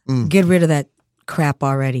accents. Get rid of that crap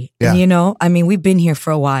already. Yeah. And, we've been here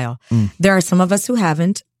for a while. There are some of us who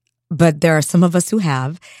haven't, but there are some of us who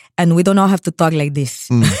have, and we don't all have to talk like this.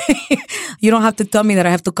 You don't have to tell me that I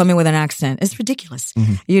have to come in with an accent. It's ridiculous,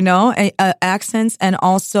 accents, and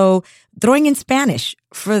also throwing in Spanish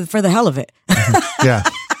for the hell of it. Yeah.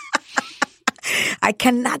 I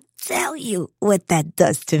cannot tell you what that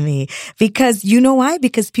does to me, because you know why?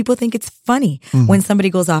 Because people think it's funny when somebody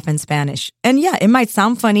goes off in Spanish. And yeah, it might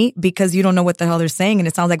sound funny because you don't know what the hell they're saying and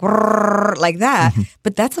it sounds like that,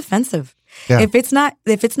 but that's offensive. Yeah. If it's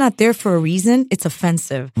not there for a reason, it's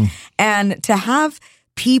offensive. And to have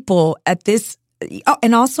people at this,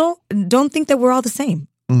 and also don't think that we're all the same.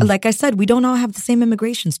 Like I said, we don't all have the same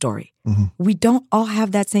immigration story. We don't all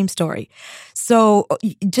have that same story. So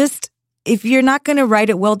just, if you're not going to write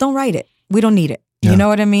it, well, don't write it. We don't need it. Yeah. You know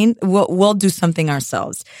what I mean? We'll do something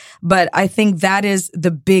ourselves. But I think that is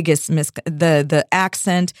the biggest the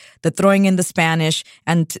accent, the throwing in the Spanish,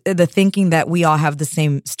 and the thinking that we all have the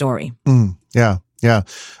same story. Yeah.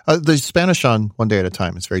 The Spanish on One Day at a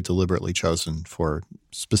Time is very deliberately chosen for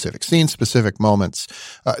specific scenes, specific moments.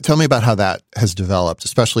 Tell me about how that has developed,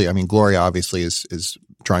 especially, Gloria obviously is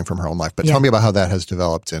drawing from her own life, but tell me about how that has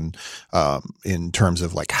developed in terms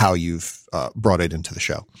of like how you've brought it into the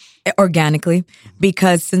show. Organically,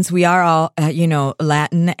 because since we are all,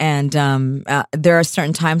 Latin, and there are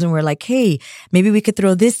certain times when we're like, hey, maybe we could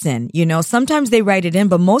throw this in. Sometimes they write it in,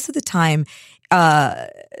 but most of the time,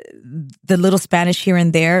 the little Spanish here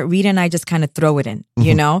and there, Rita and I just kind of throw it in,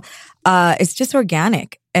 it's just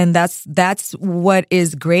organic. And that's what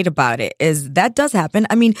is great about it, is that does happen.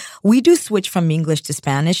 I mean, we do switch from English to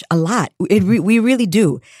Spanish a lot. We really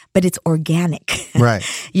do, but it's organic. Right.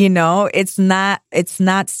 You know, it's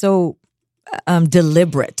not so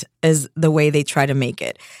deliberate as the way they try to make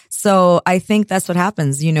it. So I think that's what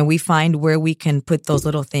happens. You know, we find where we can put those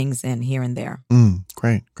little things in here and there.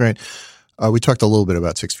 Great. We talked a little bit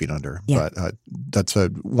about 6 Feet Under, Yeah. but that's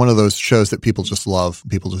one of those shows that people just love,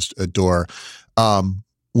 people just adore.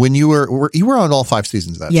 When you were on all 5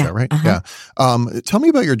 seasons of that show, right? Uh-huh. Yeah. Tell me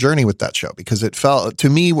about your journey with that show, because it felt to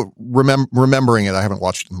me, remembering it, I haven't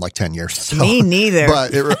watched it in like 10 years. So. Me neither.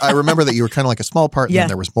 But I remember that you were kind of like a small part, and then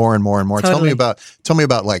there was more and more and more. Totally. Tell me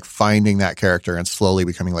about like finding that character and slowly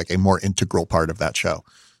becoming like a more integral part of that show.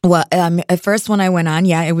 Well, at first when I went on,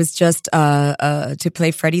 it was just to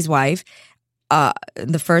play Freddie's wife.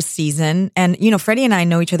 The first season. And, you know, Freddie and I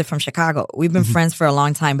know each other from Chicago. We've been friends for a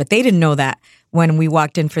long time, but they didn't know that when we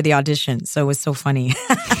walked in for the audition. So it was so funny.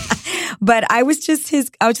 But I was just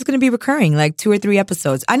going to be recurring, like 2 or 3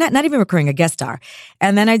 episodes. Not even recurring, a guest star.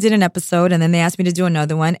 And then I did an episode, and then they asked me to do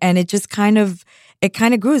another one. And it just kind of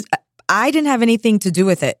grew. I didn't have anything to do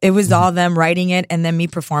with it. It was all them writing it and then me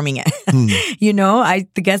performing it. You know, I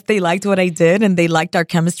guess they liked what I did, and they liked our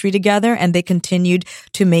chemistry together, and they continued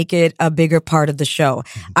to make it a bigger part of the show.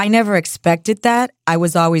 I never expected that.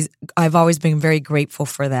 I've always been very grateful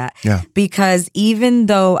for that. Yeah. Because even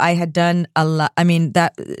though I had done a lot, I mean,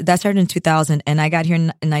 that started in 2000 and I got here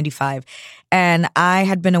in 95, and I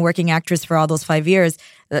had been a working actress for all those 5 years.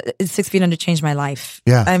 6 Feet Under changed my life.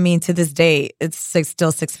 Yeah. I mean, to this day, it's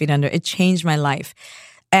still 6 Feet Under. It changed my life.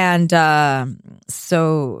 And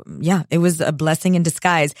so, it was a blessing in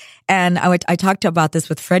disguise. And I talked about this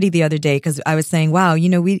with Freddie the other day, because I was saying, wow, you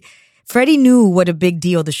know, Freddie knew what a big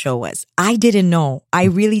deal the show was. I didn't know. I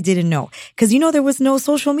really didn't know. Because, you know, there was no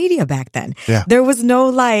social media back then. Yeah. There was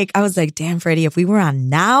no I was like, damn, Freddie, if we were on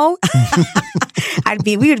now,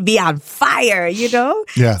 we would be on fire, you know?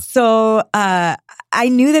 Yeah. So, I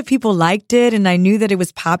knew that people liked it, and I knew that it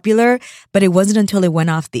was popular, but it wasn't until it went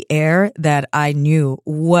off the air that I knew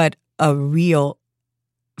what a real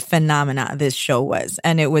phenomena this show was,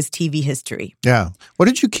 and it was TV history. Yeah. What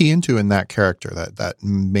did you key into in that character that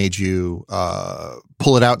made you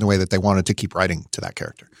pull it out in a way that they wanted to keep writing to that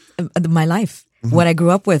character? My life. What I grew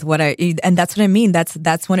up with, and that's what I mean.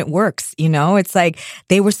 That's when it works. You know, it's like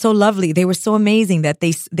they were so lovely, they were so amazing that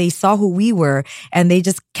they saw who we were, and they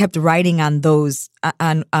just kept writing on those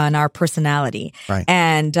on our personality. Right.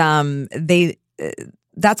 And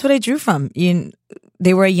that's what I drew from.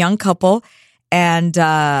 They were a young couple. And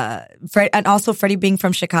also Freddie being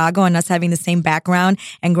from Chicago and us having the same background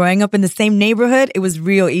and growing up in the same neighborhood, it was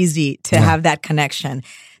real easy to have that connection.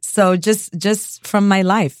 So just from my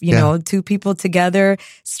life, you know, 2 people together,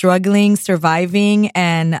 struggling, surviving,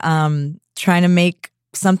 and trying to make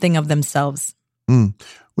something of themselves.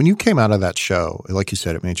 When you came out of that show, like you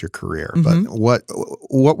said, it made your career. But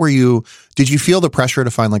what were you? Did you feel the pressure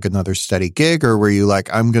to find like another steady gig, or were you like,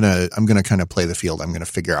 I'm gonna kind of play the field. I'm gonna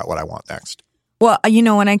figure out what I want next? Well, you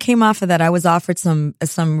know, when I came off of that, I was offered some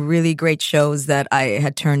really great shows that I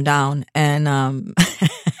had turned down, and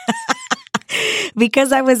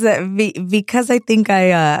because I think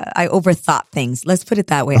I overthought things. Let's put it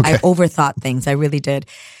that way. Okay. I overthought things. I really did.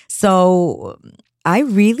 So I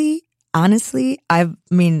really, honestly, I've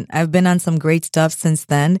been on some great stuff since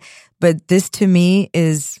then, but this to me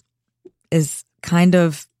is kind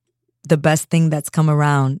of the best thing that's come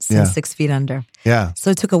around since 6 Feet Under. Yeah. So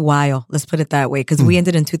it took a while, let's put it that way, because we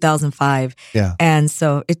ended in 2005. Yeah. And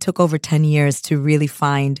so it took over 10 years to really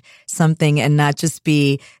find something and not just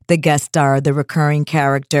be the guest star, the recurring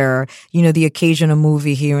character, you know, the occasional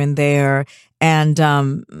movie here and there, and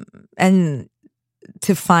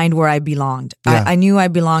to find where I belonged. Yeah. I knew I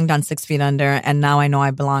belonged on 6 Feet Under, and now I know I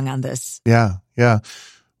belong on this. Yeah. Yeah.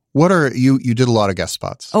 What are you did a lot of guest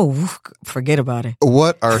spots. Oh, forget about it.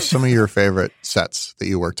 What are some of your favorite sets that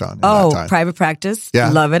you worked on in that time? Private Practice. Yeah.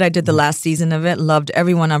 Love it. I did the last season of it. Loved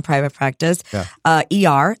everyone on Private Practice. Yeah.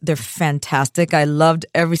 ER, they're fantastic. I loved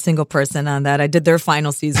every single person on that. I did their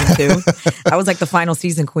final season too. I was like the final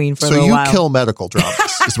season queen for a little while. So you kill medical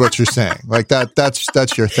dramas is what you're saying. Like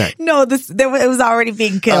that's your thing. No, it was already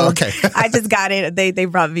being killed. Oh, okay. I just got it. They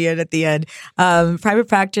brought me in at the end. Private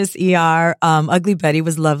Practice, ER, Ugly Betty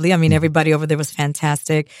was lovely. I mean, everybody over there was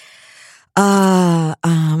fantastic.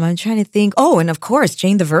 I'm trying to think. Oh, and of course,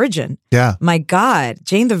 Jane the Virgin. Yeah. My God,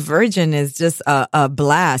 Jane the Virgin is just a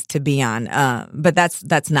blast to be on. But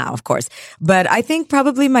that's now, of course. But I think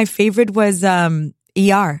probably my favorite was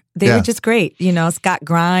ER. They were just great. You know, Scott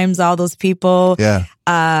Grimes, all those people. Yeah.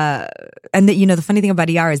 And the funny thing about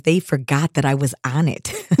ER is they forgot that I was on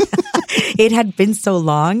it. It had been so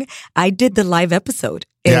long. I did the live episode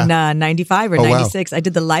in 95 or 96. Wow. I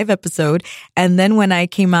did the live episode. And then when I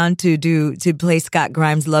came on to play Scott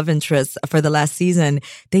Grimes' love interest for the last season,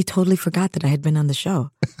 they totally forgot that I had been on the show.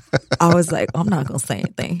 I was like, I'm not going to say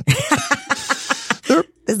anything.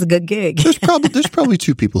 This is a good gig. There's probably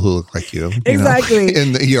two people who look like you. Exactly.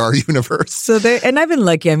 In the ER universe. So and I've been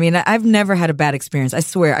lucky. I mean, I've never had a bad experience. I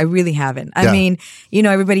swear, I really haven't. I mean,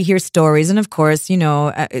 everybody hears stories, and of course,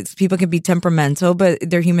 people can be temperamental, but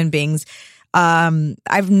they're human beings.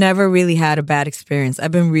 I've never really had a bad experience.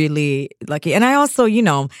 I've been really lucky. And I also,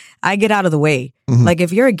 I get out of the way. Mm-hmm. Like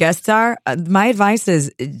if you're a guest star, my advice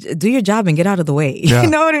is do your job and get out of the way. Yeah. You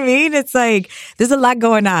know what I mean? It's like, there's a lot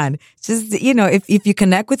going on. Just, if you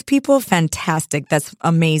connect with people, fantastic. That's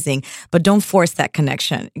amazing. But don't force that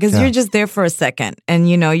connection because you're just there for a second and,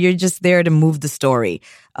 you're just there to move the story.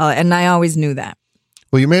 And I always knew that.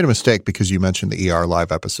 Well, you made a mistake because you mentioned the ER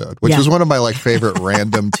live episode, which was one of my favorite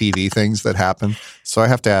random TV things that happened. So I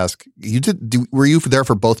have to ask, were you there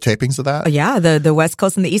for both tapings of that? Yeah, the West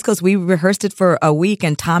Coast and the East Coast. We rehearsed it for a week,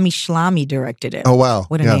 and Tommy Schlamme directed it. Oh wow,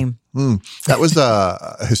 what a name! That was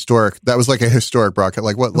historic. That was like a historic broadcast.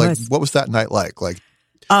 What was that night like?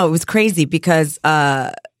 Oh, it was crazy because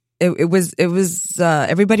it was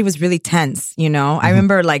everybody was really tense. I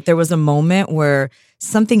remember there was a moment where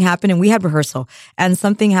something happened and we had rehearsal and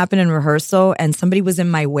something happened in rehearsal and somebody was in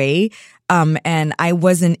my way. And I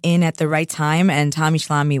wasn't in at the right time. And Tommy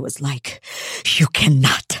Schlamme was like, you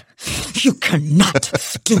cannot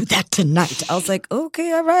do that tonight. I was like,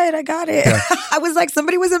 okay, all right, I got it. Yeah. I was like,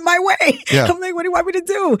 somebody was in my way. Yeah. I'm like, what do you want me to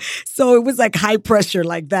do? So it was high pressure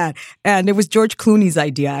like that. And it was George Clooney's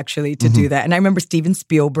idea actually to do that. And I remember Steven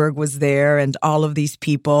Spielberg was there and all of these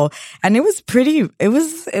people. And it was it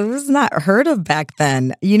was not heard of back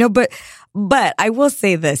then, but I will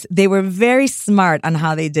say this, they were very smart on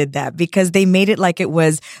how they did that because they made it like it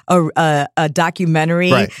was a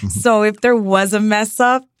documentary. Right. Mm-hmm. So if there was a mess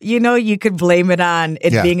up, you could blame it on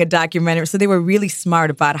it being a documentary. So they were really smart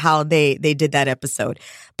about how they did that episode.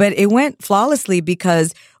 But it went flawlessly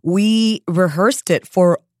because we rehearsed it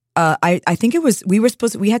for I think it was,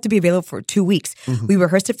 we had to be available for 2 weeks. Mm-hmm. We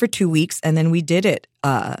rehearsed it for 2 weeks and then we did it,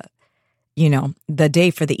 the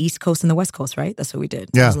day for the East Coast and the West Coast, right? That's what we did.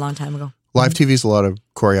 Yeah. That was a long time ago. Live TV is a lot of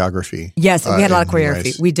choreography. Yes, we had a lot of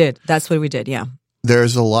choreography. We did. That's what we did, yeah.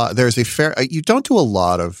 You don't do a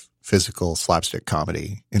lot of physical slapstick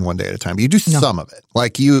comedy in One Day at a Time. You do some of it.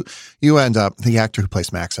 You end up, the actor who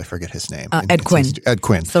plays Max, I forget his name. Ed Quinn. Ed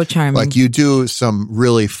Quinn. So charming. You do some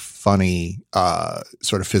really funny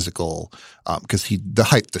sort of physical, because the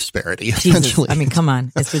height disparity, essentially. I mean, come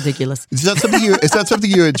on. It's ridiculous. Is that something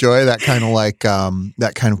you enjoy, that kind of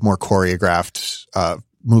that kind of more choreographed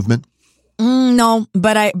movement? No,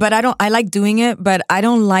 but I don't. I like doing it, but I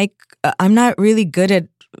don't like. I'm not really good at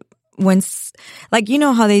when,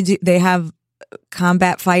 how they have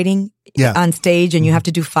combat fighting on stage, and you have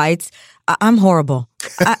to do fights. I'm horrible,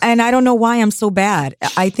 and I don't know why I'm so bad.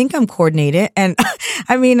 I think I'm coordinated, and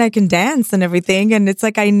I mean I can dance and everything, and it's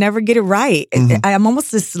I never get it right. Mm-hmm. I'm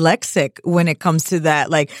almost dyslexic when it comes to that.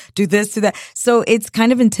 Do this, do that. So it's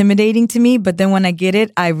kind of intimidating to me. But then when I get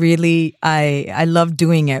it, I love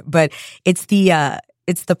doing it. But it's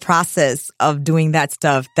the process of doing that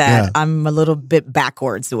stuff that I'm a little bit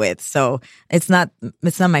backwards with. So it's not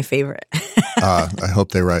my favorite. I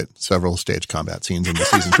hope they write several stage combat scenes into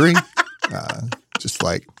season 3. Just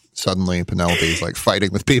suddenly Penelope's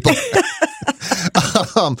fighting with people.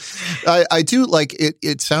 I do it.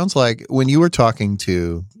 It sounds like when you were talking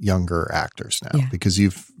to younger actors now, because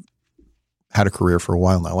you've had a career for a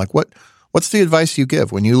while now, what's the advice you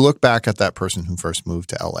give when you look back at that person who first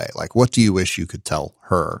moved to LA? What do you wish you could tell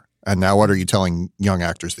her? And now what are you telling young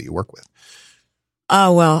actors that you work with?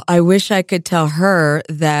 Oh, well, I wish I could tell her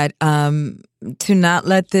that to not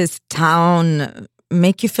let this town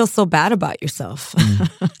make you feel so bad about yourself.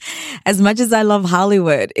 Mm. As much as I love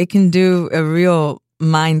Hollywood, it can do a real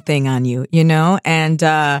mind thing on you, And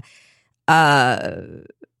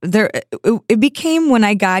it became, when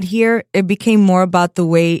I got here, it became more about the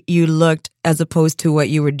way you looked as opposed to what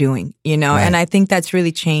you were doing, Right. And I think that's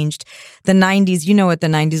really changed. The 90s, what the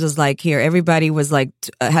 90s was like here. Everybody was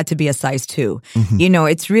had to be a size 2. Mm-hmm.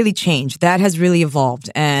 It's really changed. That has really evolved,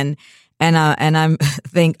 and I'm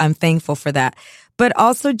thankful for that. But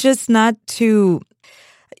also just not to.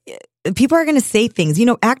 People are going to say things.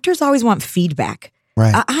 Actors always want feedback.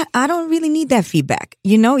 Right. I don't really need that feedback.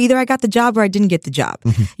 Either I got the job or I didn't get the job,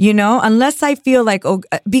 unless I feel like,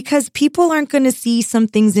 because people aren't going to see some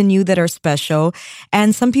things in you that are special.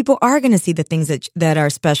 And some people are going to see the things that are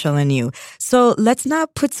special in you. So let's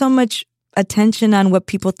not put so much attention on what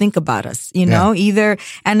people think about us, either.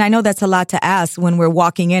 And I know that's a lot to ask when we're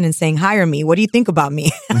walking in and saying, hire me. What do you think about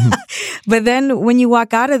me? But then when you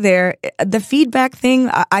walk out of there, the feedback thing,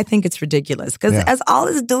 I think it's ridiculous because as all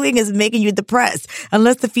it's doing is making you depressed.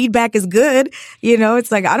 Unless the feedback is good,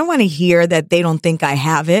 it's like, I don't want to hear that they don't think I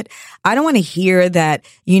have it. I don't want to hear that,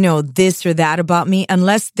 this or that about me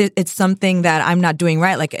unless it's something that I'm not doing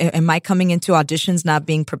right. Like, am I coming into auditions not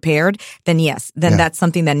being prepared? Then yes, that's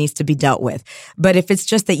something that needs to be dealt with. But if it's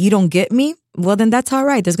just that you don't get me, well, then that's all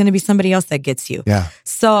right. There's going to be somebody else that gets you. Yeah.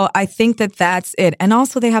 So I think that's it. And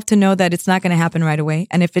also they have to know that it's not going to happen right away.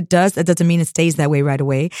 And if it does, it doesn't mean it stays that way right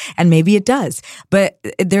away. And maybe it does. But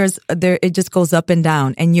it just goes up and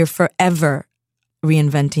down and you're forever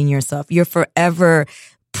reinventing yourself. You're forever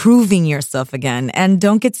proving yourself again. And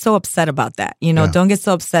don't get so upset about that. Don't get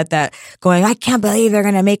so upset that going, I can't believe they're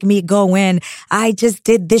going to make me go in. I just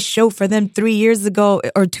did this show for them 3 years ago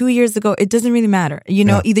or 2 years ago. It doesn't really matter.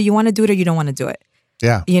 Either you want to do it or you don't want to do it.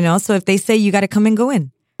 Yeah. So if they say you got to come and go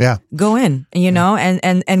in. Yeah. Go in,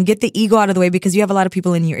 and get the ego out of the way because you have a lot of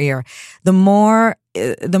people in your ear. The more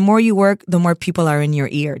you work, the more people are in your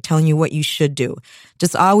ear telling you what you should do.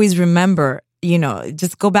 Just always remember,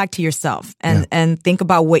 just go back to yourself and think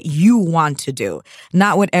about what you want to do,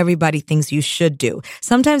 not what everybody thinks you should do.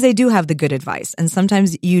 Sometimes they do have the good advice and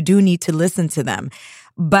sometimes you do need to listen to them,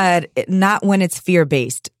 but not when it's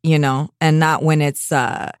fear-based, and not when it's,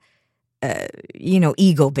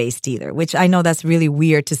 ego-based either, which I know that's really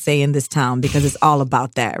weird to say in this town because it's all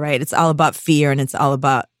about that, right? It's all about fear and it's all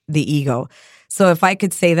about the ego. So if I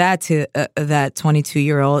could say that to that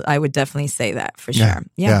 22-year-old, I would definitely say that for sure.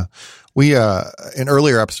 Yeah. We, an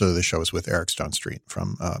earlier episode of the show was with Eric Stonestreet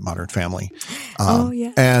from Modern Family.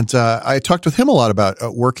 And I talked with him a lot about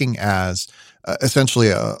working as essentially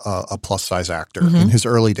a plus-size actor in his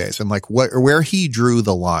early days and like where he drew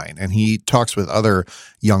the line. And he talks with other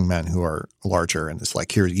young men who are larger and it's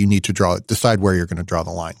like, here, you need to decide where you're going to draw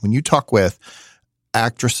the line. When you talk with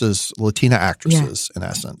Latina actresses, in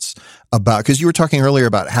essence, because you were talking earlier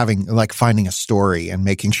about finding a story and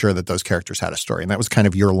making sure that those characters had a story. And that was kind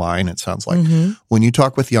of your line, it sounds like. When you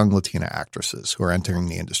talk with young Latina actresses who are entering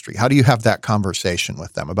the industry, how do you have that conversation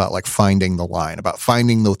with them about like finding the line, about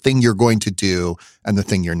finding the thing you're going to do and the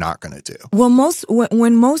thing you're not going to do? Well,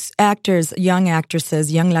 when most actors, young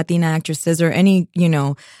actresses, young Latina actresses, or any,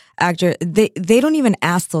 actor, they don't even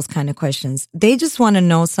ask those kind of questions. They just want to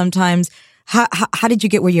know sometimes, how did you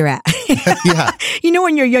get where you're at? Yeah.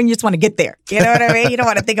 When you're young, you just want to get there. You know what I mean? You don't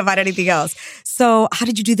want to think about anything else. So how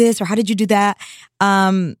did you do this or how did you do that?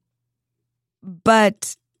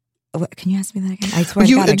 But can you ask me that again? I swear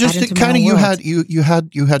to God, I got into my own world.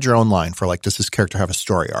 You had your own line for like, does this character have a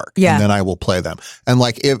story arc? Yeah. And then I will play them. And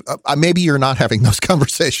like, if maybe you're not having those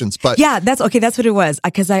conversations, but yeah, that's okay. That's what it was.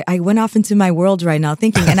 Because I went off into my world right now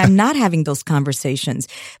thinking, and I'm not having those conversations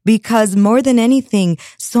because more than anything,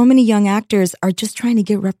 so many young actors are just trying to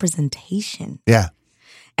get representation. Yeah.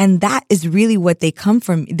 And that is really what they come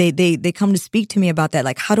from. They come to speak to me about that.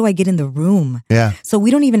 Like, how do I get in the room? Yeah. So we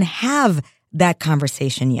don't even have that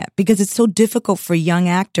conversation yet because it's so difficult for young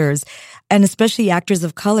actors and especially actors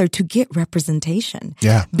of color to get representation.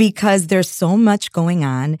 Yeah. Because there's so much going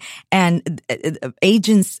on and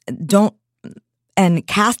agents and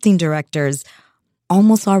casting directors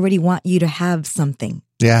almost already want you to have something.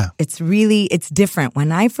 Yeah. It's different.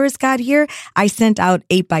 When I first got here, I sent out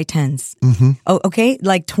 8x10s. Oh, okay?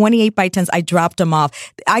 Like 28 by 10s. I dropped them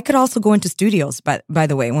off. I could also go into studios, by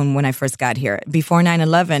the way, when I first got here. Before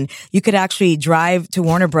 9/11, you could actually drive to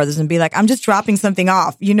Warner Brothers and be like, I'm just dropping something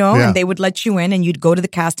off, Yeah. And they would let you in and you'd go to the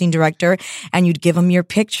casting director and you'd give them your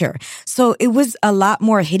picture. So it was a lot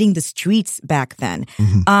more hitting the streets back then.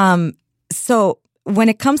 So when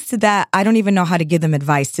it comes to that, I don't even know how to give them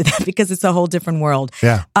advice to that because it's a whole different world.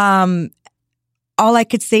 Yeah. All I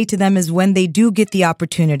could say to them is when they do get the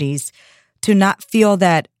opportunities to not feel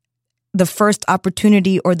that the first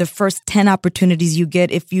opportunity or the first 10 opportunities you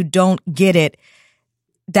get, if you don't get it,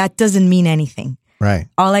 that doesn't mean anything. Right.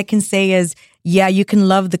 All I can say is, yeah, you can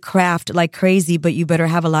love the craft like crazy, but you better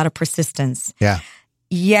have a lot of persistence. Yeah.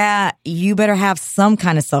 Yeah, you better have some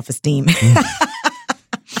kind of self-esteem.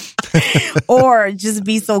 Or just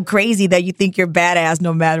be so crazy that you think you're badass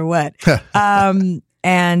no matter what. And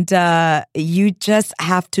you just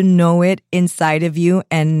have to know it inside of you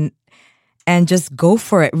and and just go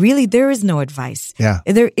for it. Really, there is no advice. Yeah.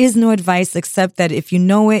 There is no advice except that if you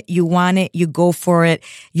know it, you want it, you go for it.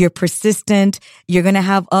 You're persistent. You're going to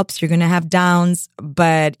have ups. You're going to have downs.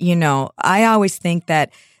 But, I always think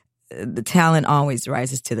that the talent always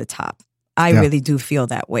rises to the top. I really do feel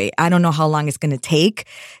that way. I don't know how long it's going to take.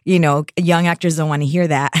 Young actors don't want to hear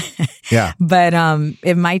that. Yeah. But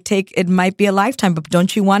it might be a lifetime. But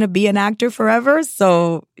don't you want to be an actor forever?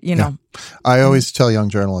 So, Yeah. I always tell young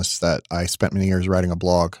journalists that I spent many years writing a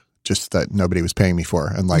blog just that nobody was paying me for,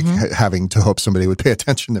 and having to hope somebody would pay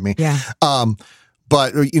attention to me. Yeah.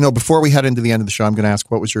 But, before we head into the end of the show, I'm going to ask,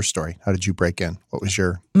 what was your story? How did you break in? What was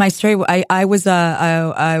my story? I was,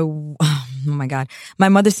 oh my God. My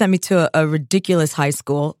mother sent me to a ridiculous high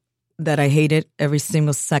school that I hated every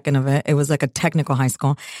single second of it. It was like a technical high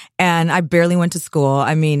school, and I barely went to school.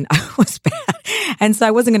 I mean, I was bad. And so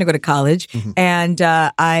I wasn't going to go to college. Mm-hmm. And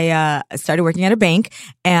I started working at a bank.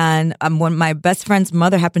 And when my best friend's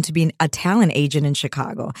mother happened to be a talent agent in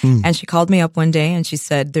Chicago. And she called me up one day and she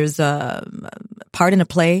said, there's a part in a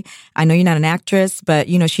play. I know you're not an actress, but,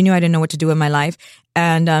 she knew I didn't know what to do with my life.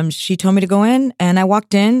 And she told me to go in, and I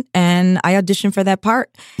walked in and I auditioned for that part.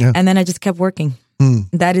 Yeah. And then I just kept working.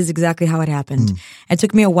 That is exactly how it happened. It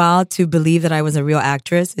took me a while to believe that I was a real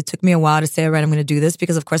actress. It took me a while to say, all right, I'm going to do this,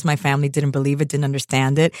 because of course my family didn't believe it, didn't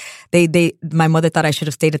understand it. My mother thought I should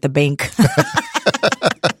have stayed at the bank.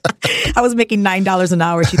 I was making $9 an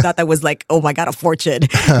hour. She thought that was like, oh my God, a fortune,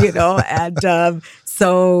 and,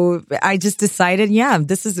 so I just decided,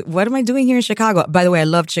 what am I doing here in Chicago? By the way, I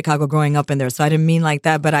loved Chicago growing up in there. So I didn't mean like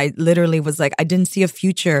that, but I literally was like, I didn't see a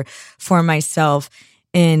future for myself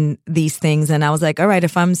in these things. And I was like, all right,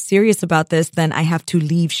 if I'm serious about this, then I have to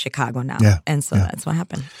leave Chicago now. Yeah. And so that's what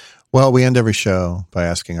happened. Well, we end every show by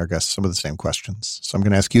asking our guests some of the same questions. So I'm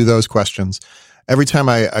going to ask you those questions. Every time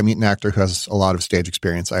I meet an actor who has a lot of stage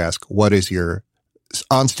experience, I ask, what is your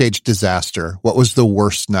onstage disaster? What was the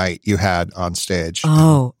worst night you had on stage?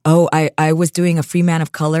 I was doing A Free Man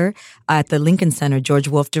of Color at the Lincoln Center. George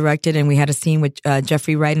Wolfe directed, and we had a scene with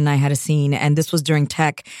Jeffrey Wright, and I had a scene, and this was during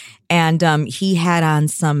tech. And he had on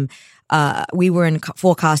some, we were in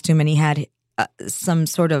full costume, and he had some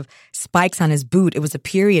sort of spikes on his boot. It was a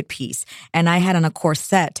period piece, and I had on a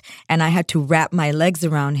corset, and I had to wrap my legs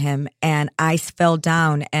around him, and I fell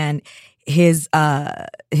down, and his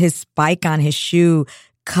spike on his shoe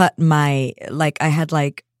cut I had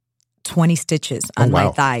 20 stitches on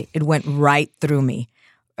my thigh. It went right through me.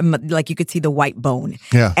 Like you could see the white bone.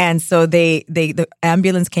 Yeah. And so the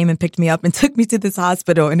ambulance came and picked me up and took me to this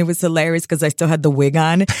hospital, and it was hilarious because I still had the wig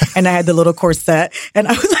on and I had the little corset, and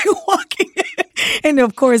I was like walking in. And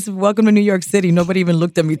of course, welcome to New York City. Nobody even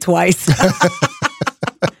looked at me twice.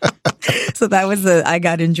 So that was I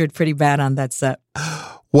got injured pretty bad on that set.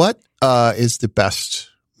 What is the best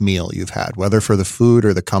meal you've had, whether for the food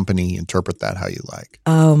or the company? Interpret that how you like.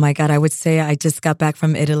 Oh my God. I would say I just got back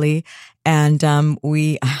from Italy, and I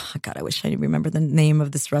wish I remember the name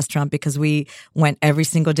of this restaurant, because we went every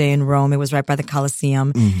single day in Rome. It was right by the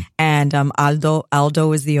Colosseum. And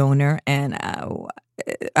Aldo is the owner, and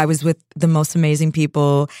I was with the most amazing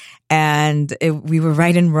people, and we were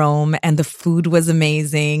right in Rome, and the food was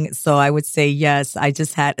amazing. So I would say yes. I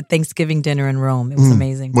just had a Thanksgiving dinner in Rome. It was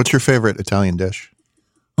amazing. What's your favorite Italian dish?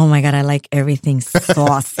 Oh my God, I like everything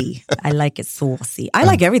saucy. I like it saucy. I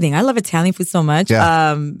like everything. I love Italian food so much.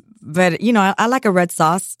 Yeah. But I like a red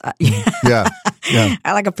sauce. Yeah.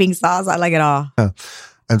 I like a pink sauce. I like it all. Yeah.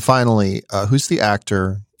 And finally, who's the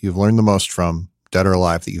actor you've learned the most from, dead or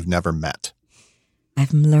alive, that you've never met?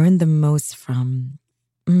 I've learned the most from.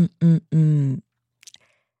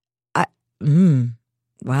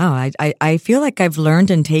 Wow. I feel like I've learned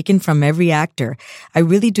and taken from every actor. I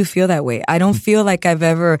really do feel that way. I don't feel like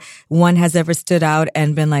one has ever stood out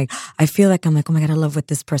and been like, I feel like I'm like, oh my God, I love what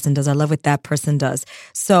this person does. I love what that person does.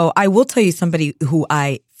 So I will tell you somebody who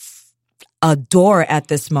I adore at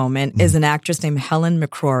this moment is an actress named Helen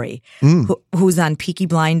McCrory, who's on Peaky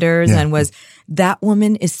Blinders and that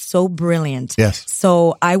woman is so brilliant. Yes.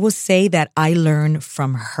 So I will say that I learn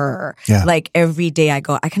from her. Yeah. Like every day I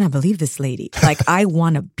go, I cannot believe this lady. Like I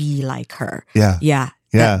want to be like her. Yeah. Yeah.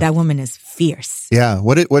 Yeah. That woman is fierce. Yeah.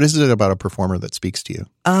 What is it about a performer that speaks to you?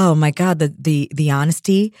 Oh my God. The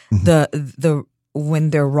honesty, the when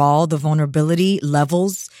they're raw, the vulnerability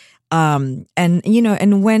levels, and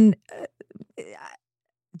when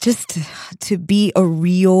just to be a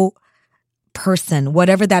real person,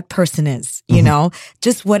 whatever that person is,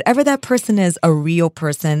 just whatever that person is, a real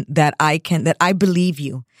person that I believe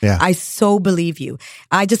you. Yeah. I so believe you.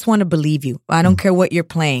 I just want to believe you. I don't care what you're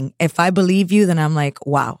playing. If I believe you, then I'm like,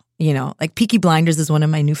 wow, like Peaky Blinders is one of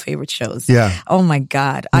my new favorite shows. Yeah. Oh my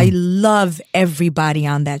God. I love everybody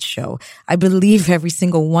on that show. I believe every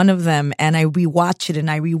single one of them, and I rewatch it and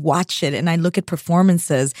I rewatch it and I look at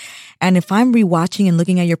performances. And if I'm rewatching and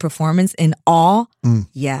looking at your performance in awe,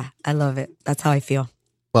 yeah, I love it. That's how I feel.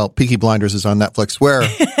 Well, Peaky Blinders is on Netflix, where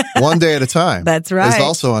One Day at a Time That's right. is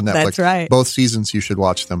also on Netflix. That's right. Both seasons, you should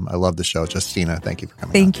watch them. I love the show. Justina, thank you for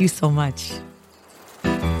coming Thank you so much.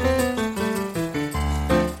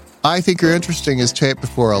 I Think You're Interesting is taped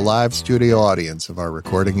before a live studio audience of our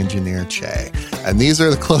recording engineer, Che. And these are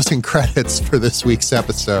the closing credits for this week's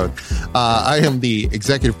episode. I am the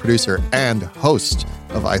executive producer and host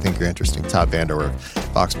of I Think You're Interesting, Todd VanDerWerff.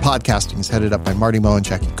 Vox Podcasting is headed up by Marty Moe and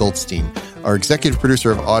Jackie Goldstein. Our executive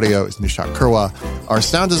producer of audio is Nishat Kurwa. Our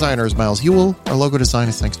sound designer is Miles Ewell. Our logo design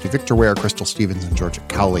is thanks to Victor Ware, Crystal Stevens, and Georgia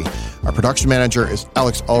Cowley. Our production manager is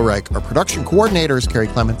Alex Ulreich. Our production coordinator is Carrie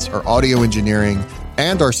Clements. Our audio engineering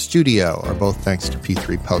and our studio are both thanks to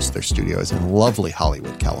P3 Post. Their studio is in lovely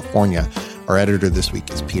Hollywood, California. Our editor this week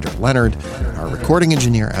is Peter Leonard. Our recording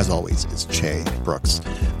engineer, as always, is Che Brooks.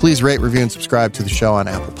 Please rate, review, and subscribe to the show on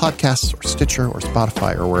Apple Podcasts or Stitcher or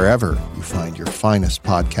Spotify or wherever you find your finest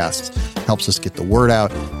podcasts. It helps us get the word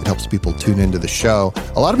out. It helps people tune into the show.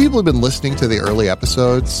 A lot of people have been listening to the early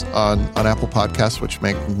episodes on Apple Podcasts, which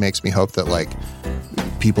makes me hope that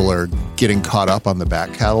people are getting caught up on the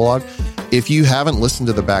back catalog. If you haven't listened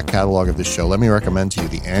to the back catalog of this show, let me recommend to you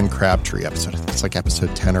the Anne Crabtree episode. I think it's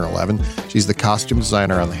episode 10 or 11. She's the costume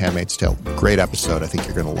designer on The Handmaid's Tale. Great episode. I think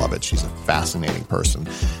you're going to love it. She's a fascinating person.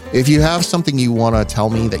 If you have something you want to tell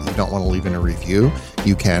me that you don't want to leave in a review,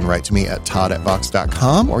 you can write to me at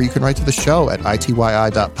todd@vox.com, or you can write to the show at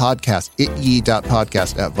ityi.podcast,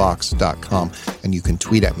 ityi.podcast@vox.com, and you can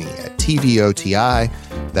tweet at me at tvoti.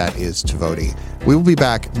 That is Tvoti. We will be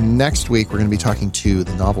back next week. We're going to be talking to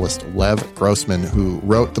the novelist Lev Grossman, who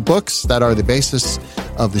wrote the books that are the basis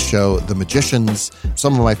of the show The Magicians.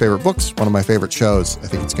 Some of my favorite books, one of my favorite shows. I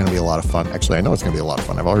think it's going to be a lot of fun. Actually, I know it's going to be a lot of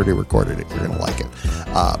fun. I've already recorded it. You're going to like it.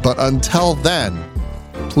 But until then,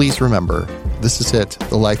 please remember, this is it,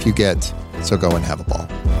 the life you get, so go and have a ball.